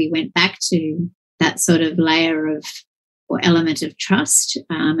pandemic, where we went back to that sort of layer of or element of trust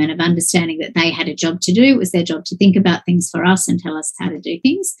and of understanding that they had a job to do. It was their job to think about things for us and tell us how to do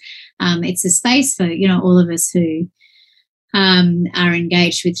things. It's a space for, all of us who are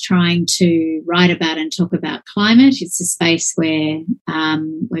engaged with trying to write about and talk about climate. It's a space where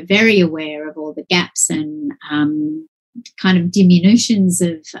we're very aware of all the gaps and kind of diminutions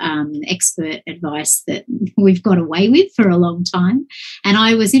of expert advice that we've got away with for a long time. And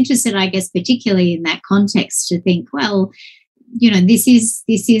I was interested, I guess, particularly in that context, to think, well, this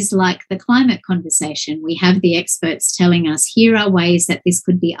is like the climate conversation. We have the experts telling us here are ways that this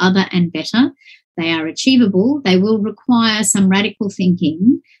could be other and better. They are achievable. They will require some radical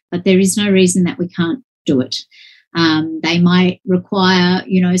thinking, but there is no reason that we can't do it. They might require,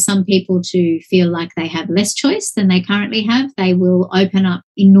 some people to feel like they have less choice than they currently have. They will open up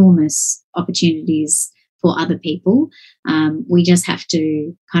enormous opportunities for other people. We just have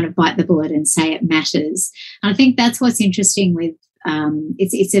to kind of bite the bullet and say it matters. And I think that's what's interesting with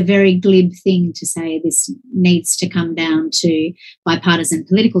it's a very glib thing to say this needs to come down to bipartisan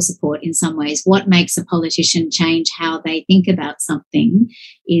political support in some ways. What makes a politician change how they think about something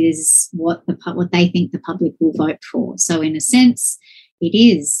is what they think the public will vote for. So in a sense, it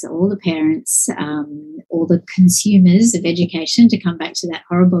is all the parents, all the consumers of education, to come back to that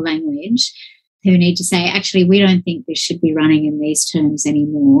horrible language, who need to say, actually, we don't think this should be running in these terms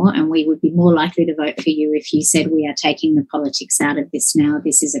anymore, and we would be more likely to vote for you if you said we are taking the politics out of this now.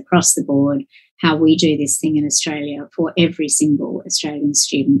 This is across the board how we do this thing in Australia for every single Australian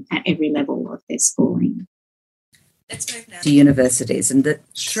student at every level of their schooling. Let's move now to universities, and the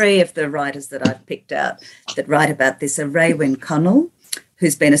three of the writers that I've picked out that write about this are Raewyn Connell,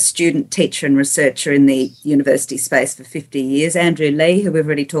 who's been a student, teacher and researcher in the university space for 50 years, Andrew Lee, who we've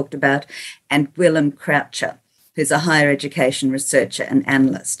already talked about, and Willem Croucher, who's a higher education researcher and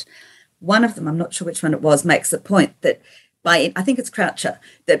analyst. One of them, I'm not sure which one it was, makes the point that I think it's Croucher,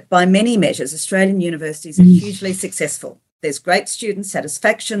 that by many measures, Australian universities are hugely successful. There's great student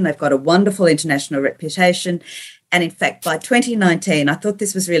satisfaction. They've got a wonderful international reputation. And in fact, by 2019, I thought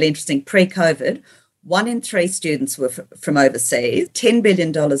this was really interesting, pre-COVID, 1 in 3 students were from overseas, $10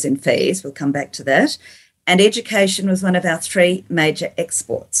 billion in fees, we'll come back to that, and education was one of our 3 major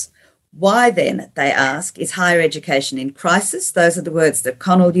exports. Why then, they ask, is higher education in crisis? Those are the words that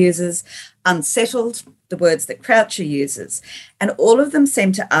Connell uses. Unsettled, the words that Croucher uses. And all of them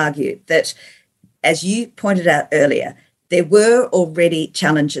seem to argue that, as you pointed out earlier, there were already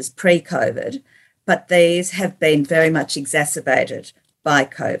challenges pre-COVID, but these have been very much exacerbated by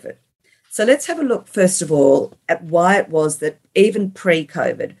COVID. So let's have a look, first of all, at why it was that even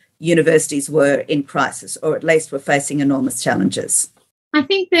pre-COVID, universities were in crisis, or at least were facing enormous challenges. I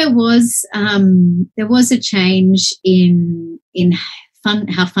think there was a change in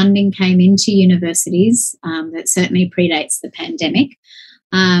how funding came into universities that certainly predates the pandemic.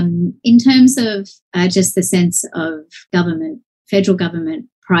 In terms of just the sense of federal government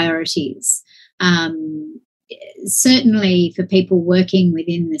priorities, certainly for people working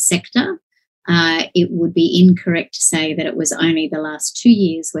within the sector, it would be incorrect to say that it was only the last 2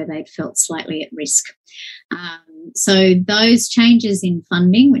 years where they'd felt slightly at risk. So those changes in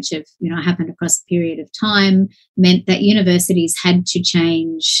funding, which have happened across a period of time, meant that universities had to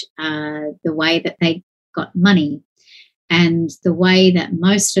change the way that they got money. And the way that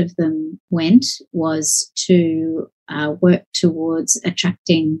most of them went was to work towards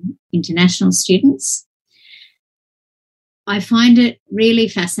attracting international students. I find it really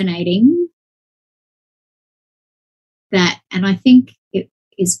fascinating that, and I think it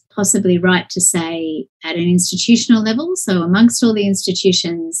is possibly right to say at an institutional level, so amongst all the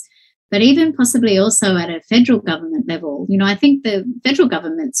institutions, but even possibly also at a federal government level. I think the federal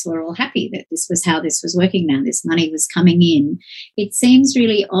governments were all happy that this was how this was working now. This money was coming in. It seems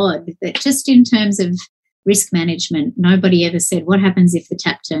really odd that just in terms of risk management, nobody ever said, what happens if the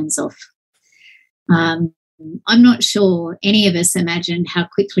tap turns off? I'm not sure any of us imagined how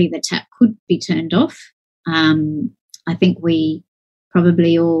quickly the tap could be turned off. I think we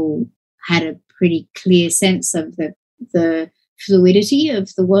probably all had a pretty clear sense of the fluidity of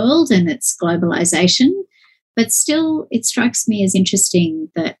the world and its globalization, but still it strikes me as interesting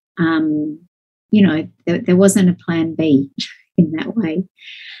that there wasn't a plan B in that way.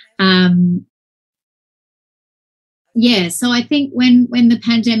 So I think when the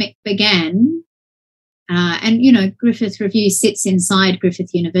pandemic began, and Griffith Review sits inside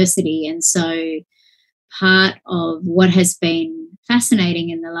Griffith University, and so part of what has been fascinating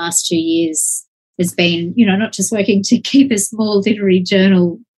in the last 2 years has been, not just working to keep a small literary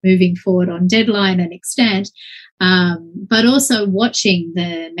journal moving forward on deadline and extant, but also watching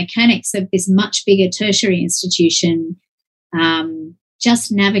the mechanics of this much bigger tertiary institution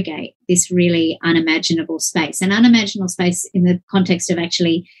just navigate this really unimaginable space. An unimaginable space in the context of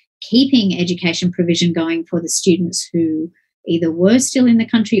actually keeping education provision going for the students who either were still in the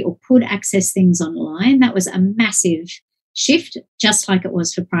country or could access things online. That was a massive shift, just like it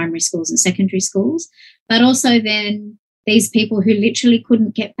was for primary schools and secondary schools. But also then these people who literally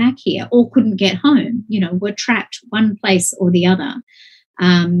couldn't get back here or couldn't get home, were trapped one place or the other.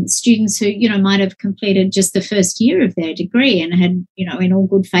 Students who, might have completed just the first year of their degree and had, in all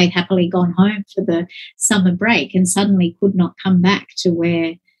good faith, happily gone home for the summer break and suddenly could not come back to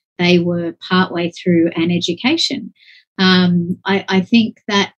where they were partway through an education. I think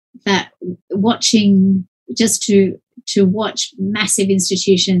that watching, just to watch massive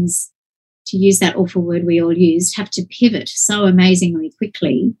institutions, to use that awful word we all used, have to pivot so amazingly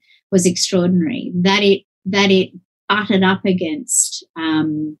quickly was extraordinary. That it butted up against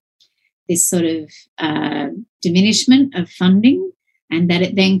this sort of diminishment of funding, and that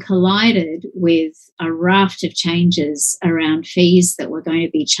it then collided with a raft of changes around fees that were going to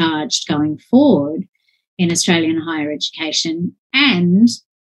be charged going forward in Australian higher education, and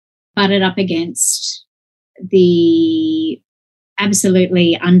butted up against the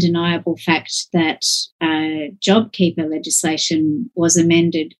absolutely undeniable fact that JobKeeper legislation was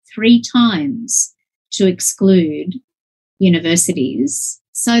amended 3 times to exclude universities.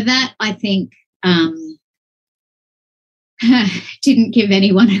 So that, I think, didn't give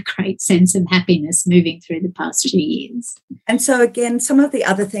anyone a great sense of happiness moving through the past 2 years. And so, again, some of the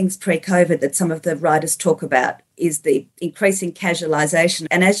other things pre-COVID that some of the writers talk about is the increasing casualisation.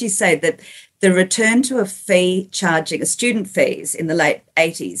 And as you say, that the return to a student fees in the late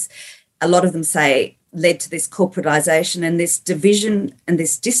 80s, a lot of them say led to this corporatisation and this division and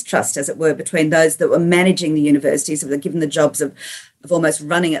this distrust, as it were, between those that were managing the universities, that were given the jobs of almost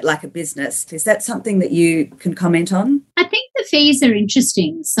running it like a business. Is that something that you can comment on? I think the fees are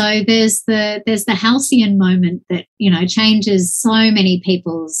interesting. So there's the halcyon moment that, changes so many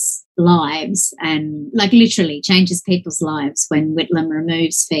people's lives, and like literally changes people's lives when Whitlam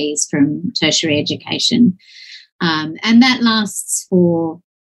removes fees from tertiary education. And that lasts for,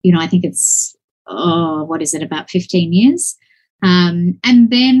 I think it's, about 15 years. And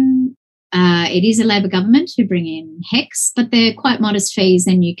then it is a Labor government who bring in HECS, but they're quite modest fees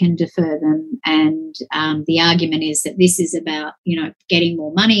and you can defer them. And the argument is that this is about, getting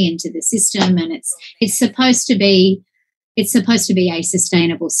more money into the system, and it's supposed to be a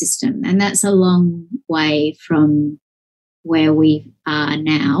sustainable system. And that's a long way from where we are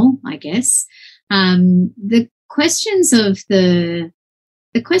now, I guess. The questions of the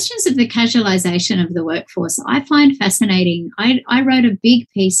casualisation of the workforce I find fascinating. I wrote a big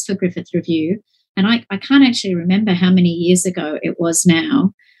piece for Griffith Review, and I can't actually remember how many years ago it was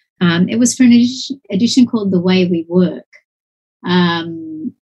now. It was for an edition called The Way We Work.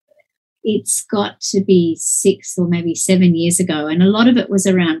 It's got to be 6 or maybe 7 years ago, and a lot of it was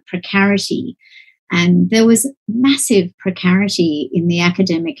around precarity. And there was massive precarity in the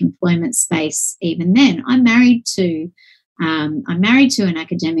academic employment space even then. I'm married to an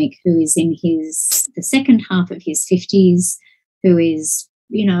academic who is in the second half of his 50s, who is,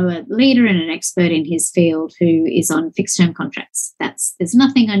 a leader and an expert in his field, who is on fixed-term contracts. There's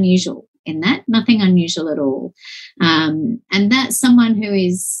nothing unusual in that, nothing unusual at all. And that's someone who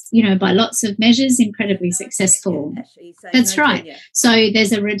is, by lots of measures, incredibly successful. That's right. Tenure. So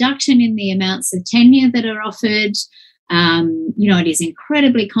there's a reduction in the amounts of tenure that are offered. It is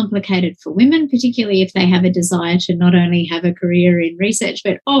incredibly complicated for women, particularly if they have a desire to not only have a career in research,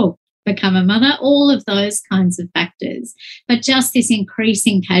 but become a mother, all of those kinds of factors. But just this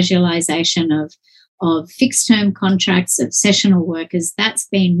increasing casualisation of fixed-term contracts, of sessional workers, that's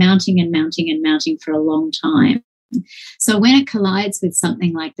been mounting and mounting and mounting for a long time. So when it collides with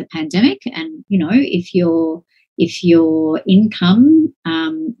something like the pandemic, and, if your income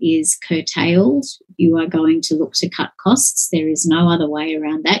is curtailed, you are going to look to cut costs. There is no other way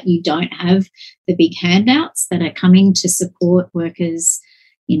around that. You don't have the big handouts that are coming to support workers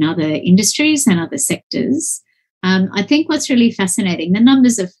in other industries and other sectors. I think what's really fascinating, the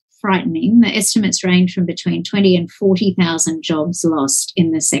numbers are frightening. The estimates range from between 20 and 40,000 jobs lost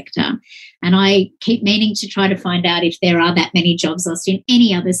in the sector. And I keep meaning to try to find out if there are that many jobs lost in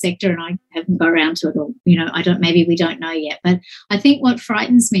any other sector, and I haven't got around to it all. Maybe we don't know yet. But I think what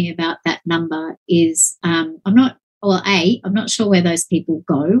frightens me about that number is I'm not sure where those people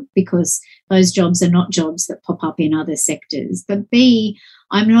go, because those jobs are not jobs that pop up in other sectors. But B,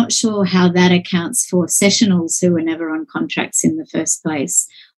 I'm not sure how that accounts for sessionals who were never on contracts in the first place,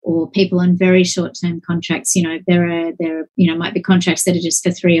 or people on very short-term contracts. There might be contracts that are just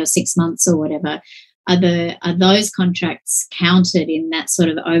for 3 or 6 months or whatever. Are those contracts counted in that sort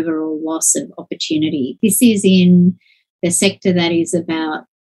of overall loss of opportunity? This is in the sector that is about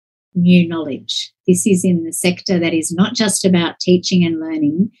new knowledge. This is in the sector that is not just about teaching and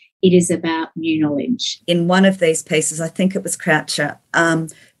learning. It is about new knowledge. In one of these pieces, I think it was Croucher,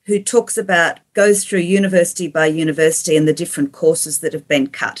 who goes through university by university and the different courses that have been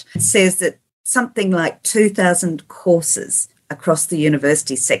cut. It says that something like 2,000 courses across the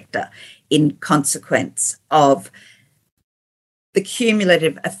university sector in consequence of the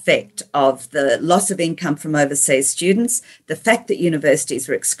cumulative effect of the loss of income from overseas students, the fact that universities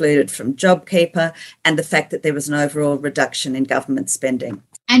were excluded from JobKeeper, and the fact that there was an overall reduction in government spending.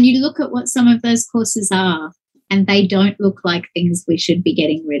 And you look at what some of those courses are, and they don't look like things we should be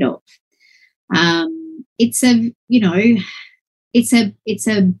getting rid of. It's a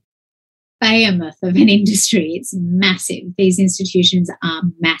behemoth of an industry. It's massive. These institutions are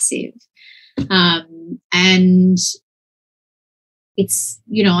massive. And it's,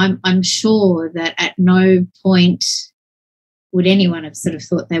 I'm sure that at no point would anyone have sort of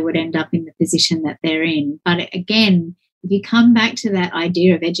thought they would end up in the position that they're in. But again, if you come back to that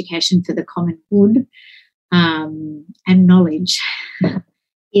idea of education for the common good, and knowledge,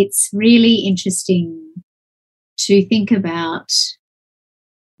 it's really interesting to think about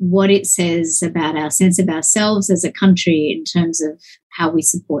what it says about our sense of ourselves as a country in terms of how we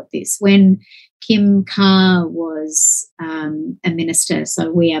support this. When Kim Carr was a minister,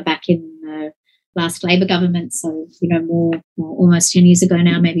 so we are back in the last Labor government, so, more almost 10 years ago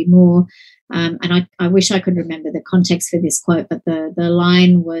now, maybe more. And I wish I could remember the context for this quote, but the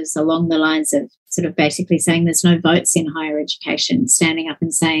line was along the lines of sort of basically saying there's no votes in higher education, standing up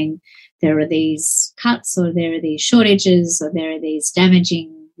and saying there are these cuts, or there are these shortages, or there are these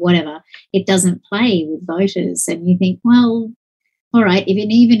damaging whatever. It doesn't play with voters. And you think, well, all right,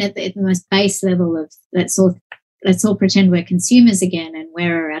 even at the most base level of let's all pretend we're consumers again, and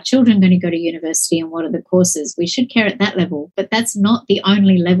where are our children going to go to university and what are the courses? We should care at that level, but that's not the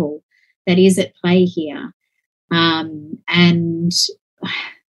only level that is at play here. And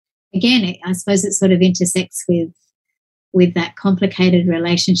again, I suppose it sort of intersects with that complicated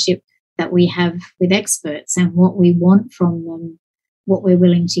relationship that we have with experts, and what we want from them, what we're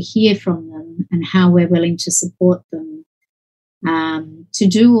willing to hear from them, and how we're willing to support them to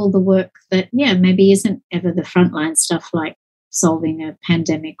do all the work that, maybe isn't ever the frontline stuff like solving a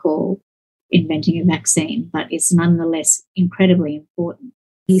pandemic or inventing a vaccine, but it's nonetheless incredibly important.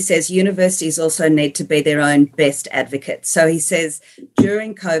 He says universities also need to be their own best advocates. So he says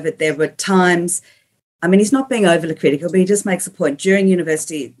during COVID, there were times, I mean, he's not being overly critical, but he just makes a point. During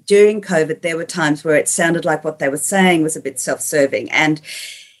COVID, there were times where it sounded like what they were saying was a bit self-serving. And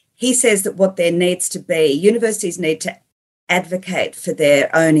he says that what there needs to be, universities need to advocate for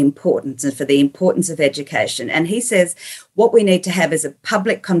their own importance and for the importance of education. And he says what we need to have is a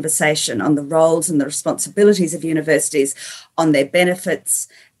public conversation on the roles and the responsibilities of universities, on their benefits.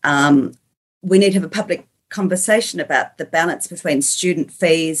 We need to have a public conversation about the balance between student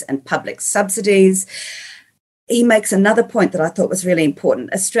fees and public subsidies. He makes another point that I thought was really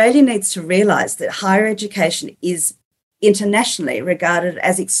important. Australia needs to realise that higher education is internationally regarded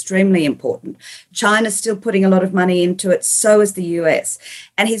as extremely important. China's still putting a lot of money into it, so is the US.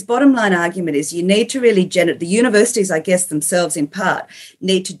 And his bottom line argument is you need to really the universities, I guess themselves in part,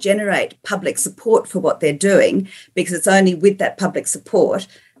 need to generate public support for what they're doing, because it's only with that public support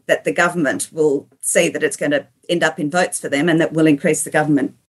that the government will see that it's going to end up in votes for them, and that will increase the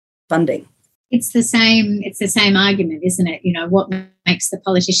government funding. It's the same argument, isn't it? You know, what makes the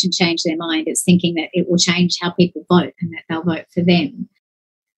politician change their mind? It's thinking that it will change how people vote and that they'll vote for them.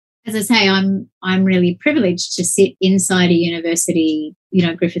 As I say, I'm really privileged to sit inside a university. You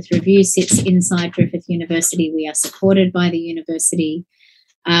know, Griffith Review sits inside Griffith University. We are supported by the university.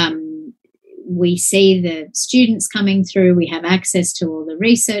 We see the students coming through. We have access to all the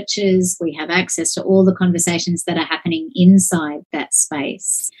researchers. We have access to all the conversations that are happening inside that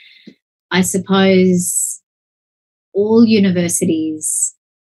space. I suppose all universities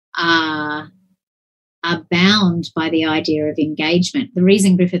are bound by the idea of engagement. The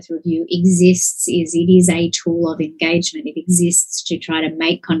reason Griffith Review exists is it is a tool of engagement. It exists to try to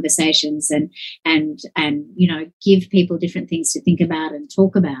make conversations and you know, give people different things to think about and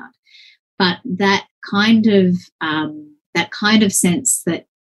talk about. But that kind of sense that,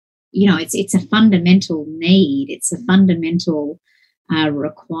 you know, it's a fundamental need. It's a fundamental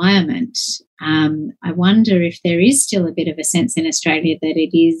requirement. I wonder if there is still a bit of a sense in Australia that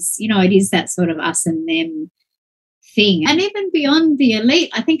it is, you know, it is that sort of us and them thing. And even beyond the elite,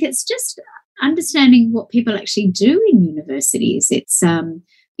 I think it's just understanding what people actually do in universities. It's,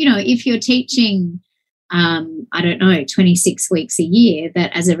 you know, if you're teaching, I don't know, 26 weeks a year,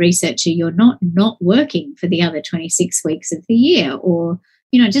 that as a researcher, you're not working for the other 26 weeks of the year, or,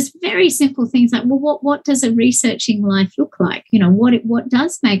 you know, just very simple things like, well, what does a researching life look like? You know, what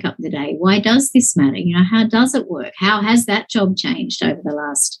does make up the day? Why does this matter? You know, how does it work? How has that job changed over the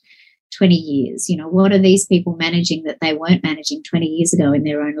last 20 years? You know, what are these people managing that they weren't managing 20 years ago in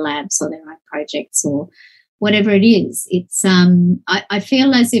their own labs or their own projects or whatever it is? It's I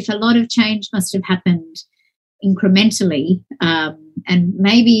feel as if a lot of change must have happened incrementally, and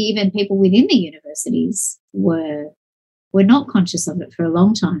maybe even people within the universities were not conscious of it for a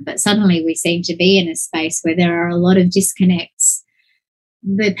long time, but suddenly we seem to be in a space where there are a lot of disconnects.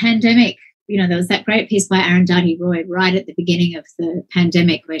 The pandemic, you know, there was that great piece by Arundhati Roy right at the beginning of the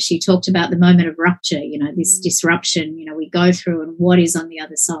pandemic where she talked about the moment of rupture, you know, this disruption, you know, we go through, and what is on the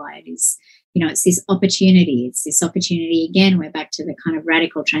other side is, you know, it's this opportunity. It's this opportunity again. We're back to the kind of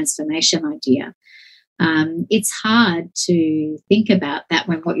radical transformation idea. It's hard to think about that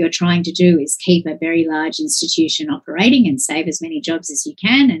when what you're trying to do is keep a very large institution operating and save as many jobs as you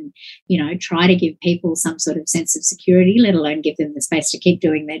can, and, you know, try to give people some sort of sense of security, let alone give them the space to keep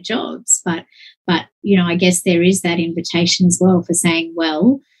doing their jobs. But you know, I guess there is that invitation as well for saying,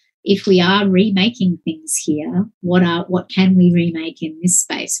 well, if we are remaking things here, what can we remake in this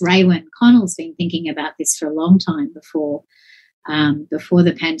space? Raewyn Connell's been thinking about this for a long time before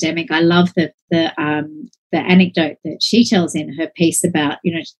the pandemic. I love the anecdote that she tells in her piece about,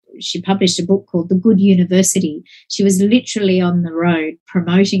 you know, she published a book called The Good University. She was literally on the road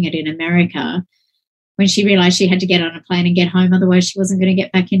promoting it in America when she realised she had to get on a plane and get home, otherwise she wasn't going to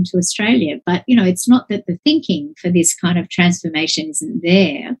get back into Australia. But, you know, it's not that the thinking for this kind of transformation isn't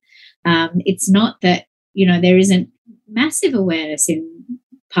there. It's not that, you know, there isn't massive awareness in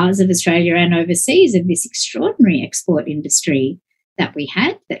parts of Australia and overseas of this extraordinary export industry that we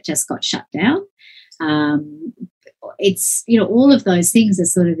had that just got shut down. It's, you know, all of those things are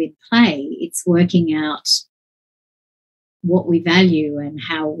sort of in play. It's working out what we value and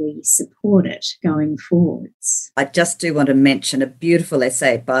how we support it going forwards. I just do want to mention a beautiful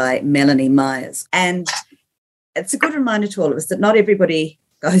essay by Melanie Myers. And it's a good reminder to all of us that not everybody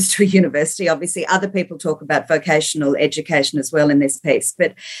goes to a university. Obviously, other people talk about vocational education as well in this piece.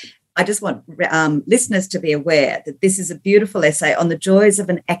 But I just want listeners to be aware that this is a beautiful essay on the joys of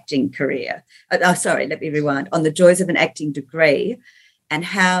an acting career. Let me rewind. On the joys of an acting degree and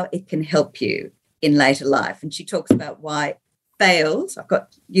how it can help you in later life. And she talks about why failed, I've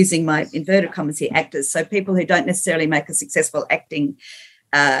got using my inverted commas here, actors, so people who don't necessarily make a successful acting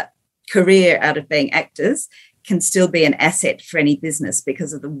career out of being actors can still be an asset for any business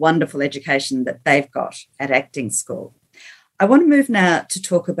because of the wonderful education that they've got at acting school. I want to move now to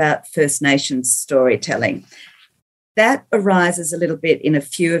talk about First Nations storytelling. That arises a little bit in a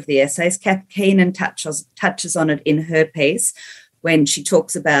few of the essays. Kath Keenan touches on it in her piece when she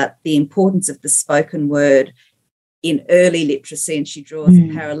talks about the importance of the spoken word in early literacy, and she draws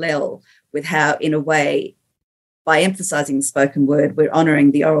a parallel with how, in a way, by emphasising the spoken word, we're honouring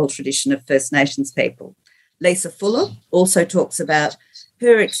the oral tradition of First Nations people. Lisa Fuller also talks about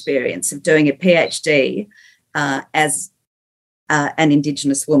her experience of doing a PhD as an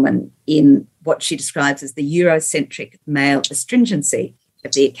Indigenous woman in what she describes as the Eurocentric male astringency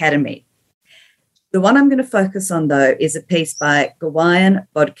of the academy. The one I'm going to focus on, though, is a piece by Gawain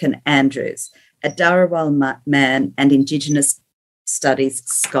Bodkin Andrews, a Dharawal man and Indigenous studies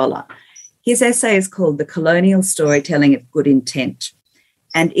scholar. His essay is called The Colonial Storytelling of Good Intent,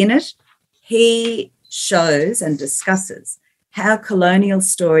 and in it he shows and discusses how colonial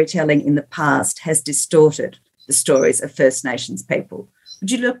storytelling in the past has distorted the stories of First Nations people.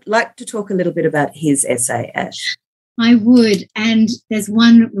 Would you like to talk a little bit about his essay, Ash? I would, and there's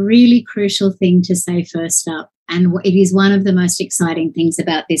one really crucial thing to say first up, and it is one of the most exciting things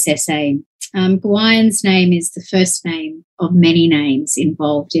about this essay. Gawain's name is the first name of many names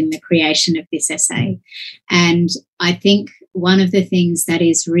involved in the creation of this essay, and I think one of the things that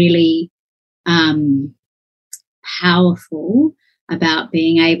is really powerful about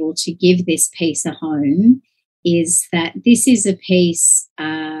being able to give this piece a home is that this is a piece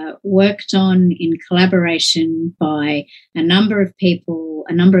worked on in collaboration by a number of people,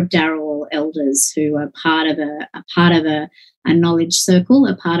 a number of Dharawal elders who are part of a knowledge circle,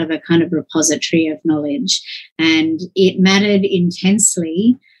 a part of a kind of repository of knowledge. And it mattered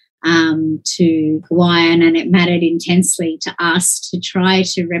intensely to Gawain, and it mattered intensely to us to try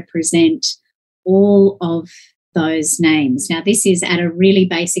to represent all of those names. Now, this is at a really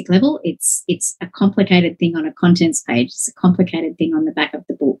basic level. It's a complicated thing on a contents page. It's a complicated thing on the back of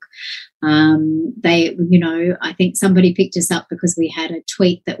the book. I think somebody picked us up because we had a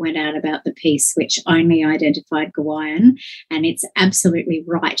tweet that went out about the piece, which only identified Gawain, and it's absolutely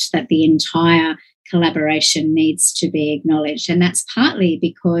right that the entire collaboration needs to be acknowledged. And that's partly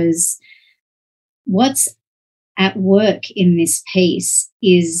because what's at work in this piece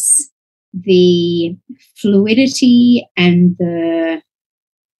is the fluidity and the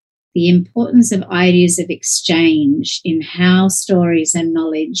importance of ideas of exchange in how stories and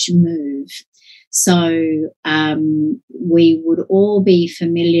knowledge move. So we would all be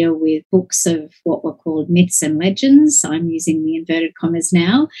familiar with books of what were called myths and legends. I'm using the inverted commas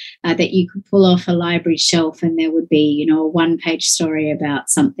now, that you could pull off a library shelf and there would be, a one-page story about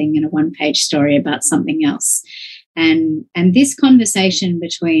something and a one-page story about something else. And this conversation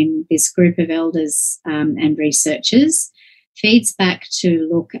between this group of elders and researchers feeds back to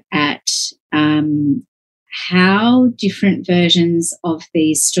look at how different versions of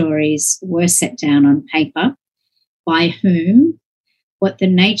these stories were set down on paper, by whom, what the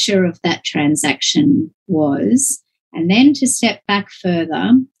nature of that transaction was, and then to step back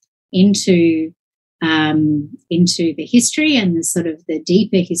further into the history and the sort of the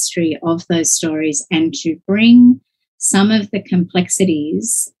deeper history of those stories, and to bring some of the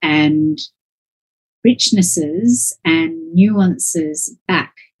complexities and richnesses and nuances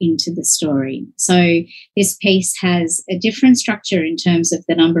back into the story. So this piece has a different structure in terms of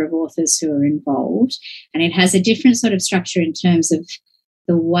the number of authors who are involved, and it has a different sort of structure in terms of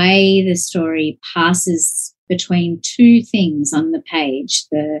the way the story passes between two things on the page: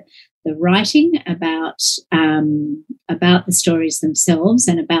 the writing about the stories themselves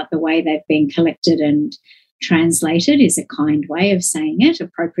and about the way they've been collected and translated is a kind way of saying it.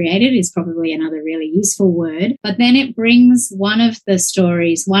 Appropriated is probably another really useful word. But then it brings one of these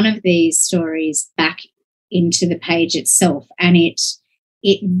stories back into the page itself, and it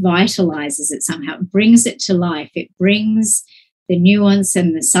vitalizes it somehow. It brings it to life. It brings the nuance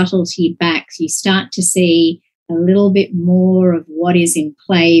and the subtlety back. You start to see a little bit more of what is in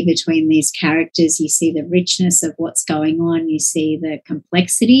play between these characters. You see the richness of what's going on. You see the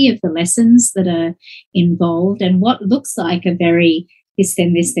complexity of the lessons that are involved. And what looks like a very this,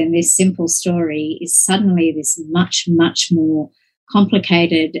 then this, then this simple story is suddenly this much, much more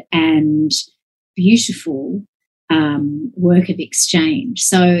complicated and beautiful work of exchange.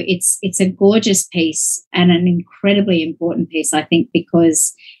 So it's a gorgeous piece and an incredibly important piece, I think,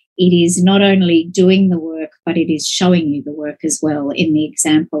 because it is not only doing the work, but it is showing you the work as well in the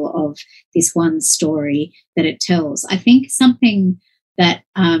example of this one story that it tells. I think something that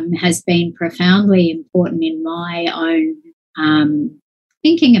has been profoundly important in my own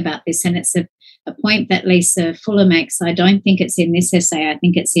thinking about this, and it's a point that Lisa Fuller makes. I don't think it's in this essay. I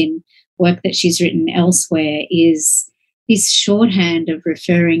think it's in work that she's written elsewhere, is this shorthand of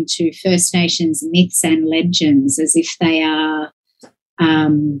referring to First Nations myths and legends as if they are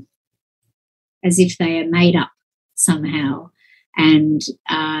made up somehow, and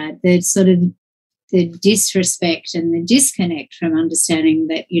the sort of the disrespect and the disconnect from understanding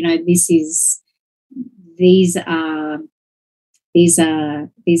that, you know, these are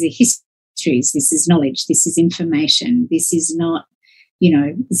histories, this is knowledge, this is information, this is not, you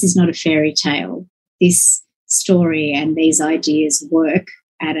know, this is not a fairy tale. This story and these ideas work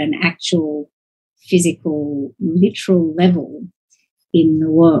at an actual physical, literal level in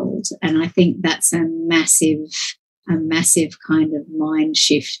the world. And I think that's a massive kind of mind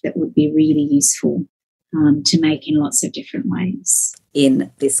shift that would be really useful to make in lots of different ways.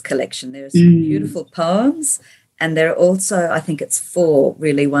 In this collection, there are some beautiful poems, and there are also, I think it's 4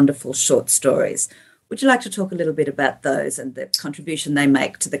 really wonderful short stories. Would you like to talk a little bit about those and the contribution they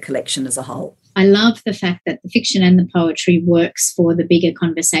make to the collection as a whole? I love the fact that the fiction and the poetry works for the bigger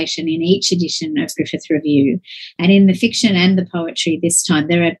conversation in each edition of Griffith Review. And in the fiction and the poetry this time,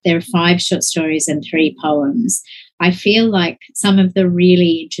 there are 5 short stories and 3 poems. I feel like some of the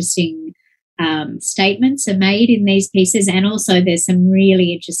really interesting statements are made in these pieces, and also there's some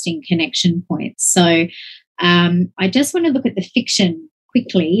really interesting connection points. So I just want to look at the fiction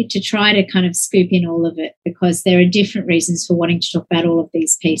quickly to try to kind of scoop in all of it, because there are different reasons for wanting to talk about all of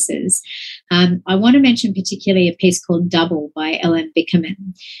these pieces. I want to mention particularly a piece called Double by Ellen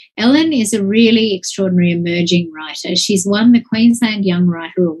Bickerman. Ellen is a really extraordinary emerging writer. She's won the Queensland Young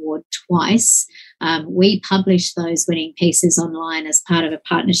Writer Award twice. We publish those winning pieces online as part of a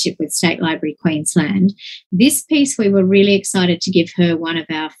partnership with State Library Queensland. This piece, we were really excited to give her one of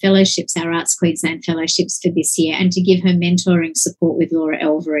our fellowships, our Arts Queensland fellowships for this year, and to give her mentoring support with Laura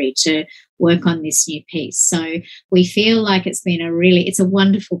Elvery to work on this new piece. So we feel like it's a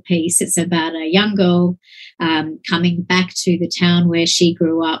wonderful piece. It's about a young girl coming back to the town where she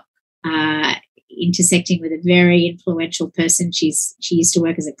grew up, intersecting with a very influential person she used to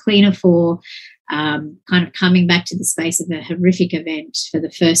work as a cleaner for, kind of coming back to the space of a horrific event for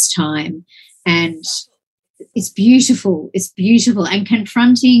the first time. And it's beautiful. It's beautiful. And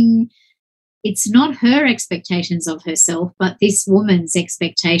confronting, it's not her expectations of herself, but this woman's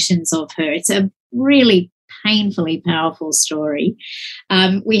expectations of her. It's a really painfully powerful story.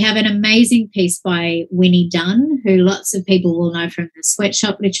 We have an amazing piece by Winnie Dunn, who lots of people will know from the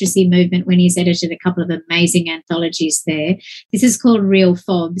Sweatshop Literacy Movement. Winnie's edited a couple of amazing anthologies there. This is called Real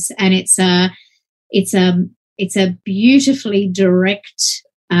Fobs, and it's a beautifully direct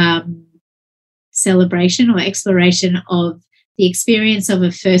celebration or exploration of the experience of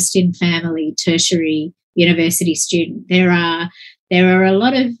a first-in-family tertiary university student. There are a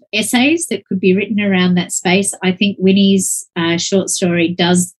lot of essays that could be written around that space. I think Winnie's short story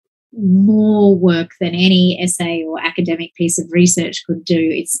does more work than any essay or academic piece of research could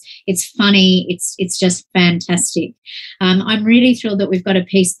do. It's funny. It's just fantastic. I'm really thrilled that we've got a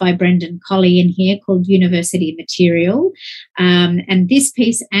piece by Brendan Colley in here called University Material. And this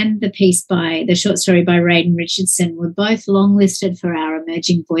piece and the short story by Raden Richardson were both longlisted for our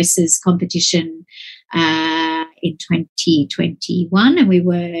Emerging Voices competition in 2021, and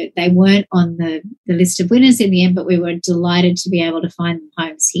they weren't on the list of winners in the end, but we were delighted to be able to find the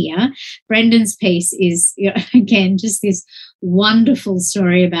poems here. Brendan's piece is, again, just this wonderful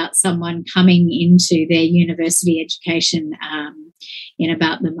story about someone coming into their university education in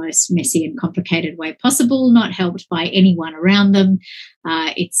about the most messy and complicated way possible, not helped by anyone around them.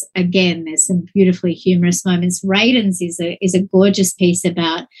 It's, again, there's some beautifully humorous moments. Raden's is a gorgeous piece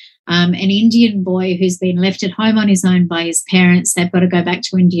about an Indian boy who's been left at home on his own by his parents. They've got to go back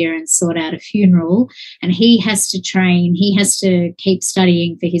to India and sort out a funeral, and he has to keep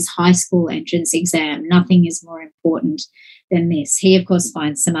studying for his high school entrance exam. Nothing is more important than this. He, of course,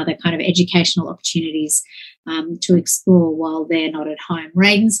 finds some other kind of educational opportunities to explore while they're not at home.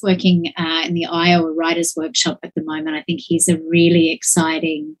 Raden's working in the Iowa Writers' Workshop at the moment. I think he's a really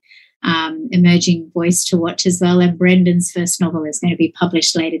exciting emerging voice to watch as well. And Brendan's first novel is going to be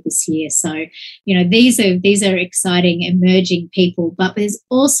published later this year. So, these are exciting emerging people. But there's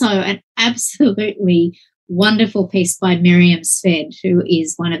also an absolutely wonderful piece by Miriam Sved, who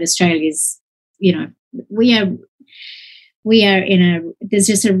is one of Australia's, we are there's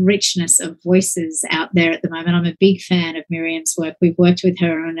just a richness of voices out there at the moment. I'm a big fan of Miriam's work. We've worked with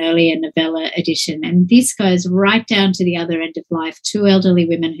her on an earlier novella edition, and this goes right down to the other end of life. 2 elderly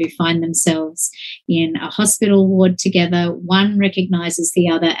women who find themselves in a hospital ward together. One recognises the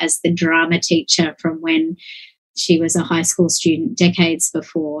other as the drama teacher from when she was a high school student decades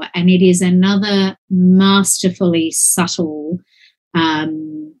before, and it is another masterfully subtle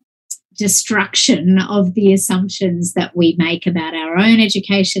destruction of the assumptions that we make about our own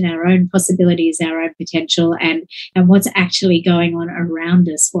education, our own possibilities, our own potential, and what's actually going on around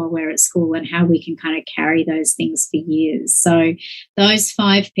us while we're at school, and how we can kind of carry those things for years. So those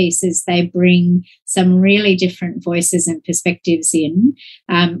 5 pieces, they bring some really different voices and perspectives in.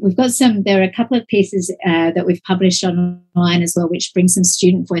 There are a couple of pieces that we've published online as well, which bring some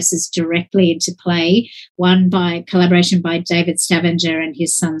student voices directly into play. One by collaboration by David Stavanger and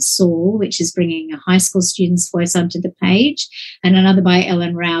his son Saul, which is bringing a high school student's voice onto the page, and another by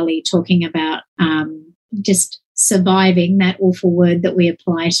Ellen Rowley talking about just surviving that awful word that we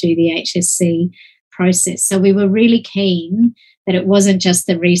apply to the HSC process. So we were really keen that it wasn't just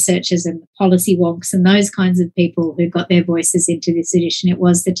the researchers and the policy wonks and those kinds of people who got their voices into this edition. It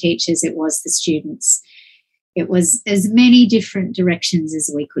was the teachers, it was the students. It was as many different directions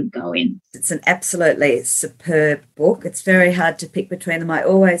as we could go in. It's an absolutely superb book. It's very hard to pick between them. I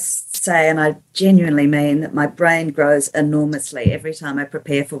always say, and I genuinely mean, that my brain grows enormously every time I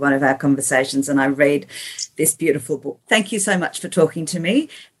prepare for one of our conversations and I read this beautiful book. Thank you so much for talking to me,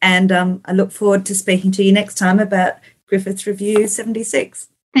 and I look forward to speaking to you next time about Griffith Review 76.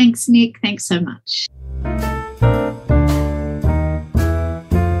 Thanks, Nick. Thanks so much.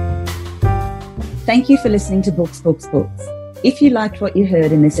 Thank you for listening to Books, Books, Books. If you liked what you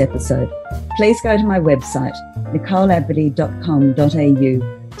heard in this episode, please go to my website,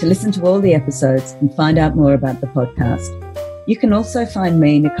 nicoleabadie.com.au, to listen to all the episodes and find out more about the podcast. You can also find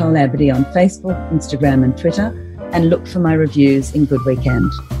me, Nicole Abadie, on Facebook, Instagram and Twitter, and look for my reviews in Good Weekend.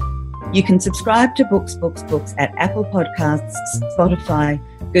 You can subscribe to Books, Books, Books at Apple Podcasts, Spotify,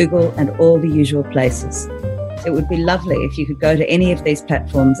 Google and all the usual places. It would be lovely if you could go to any of these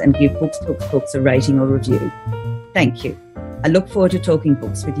platforms and give Books, Books, Books a rating or review. Thank you. I look forward to talking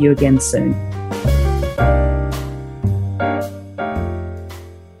books with you again soon.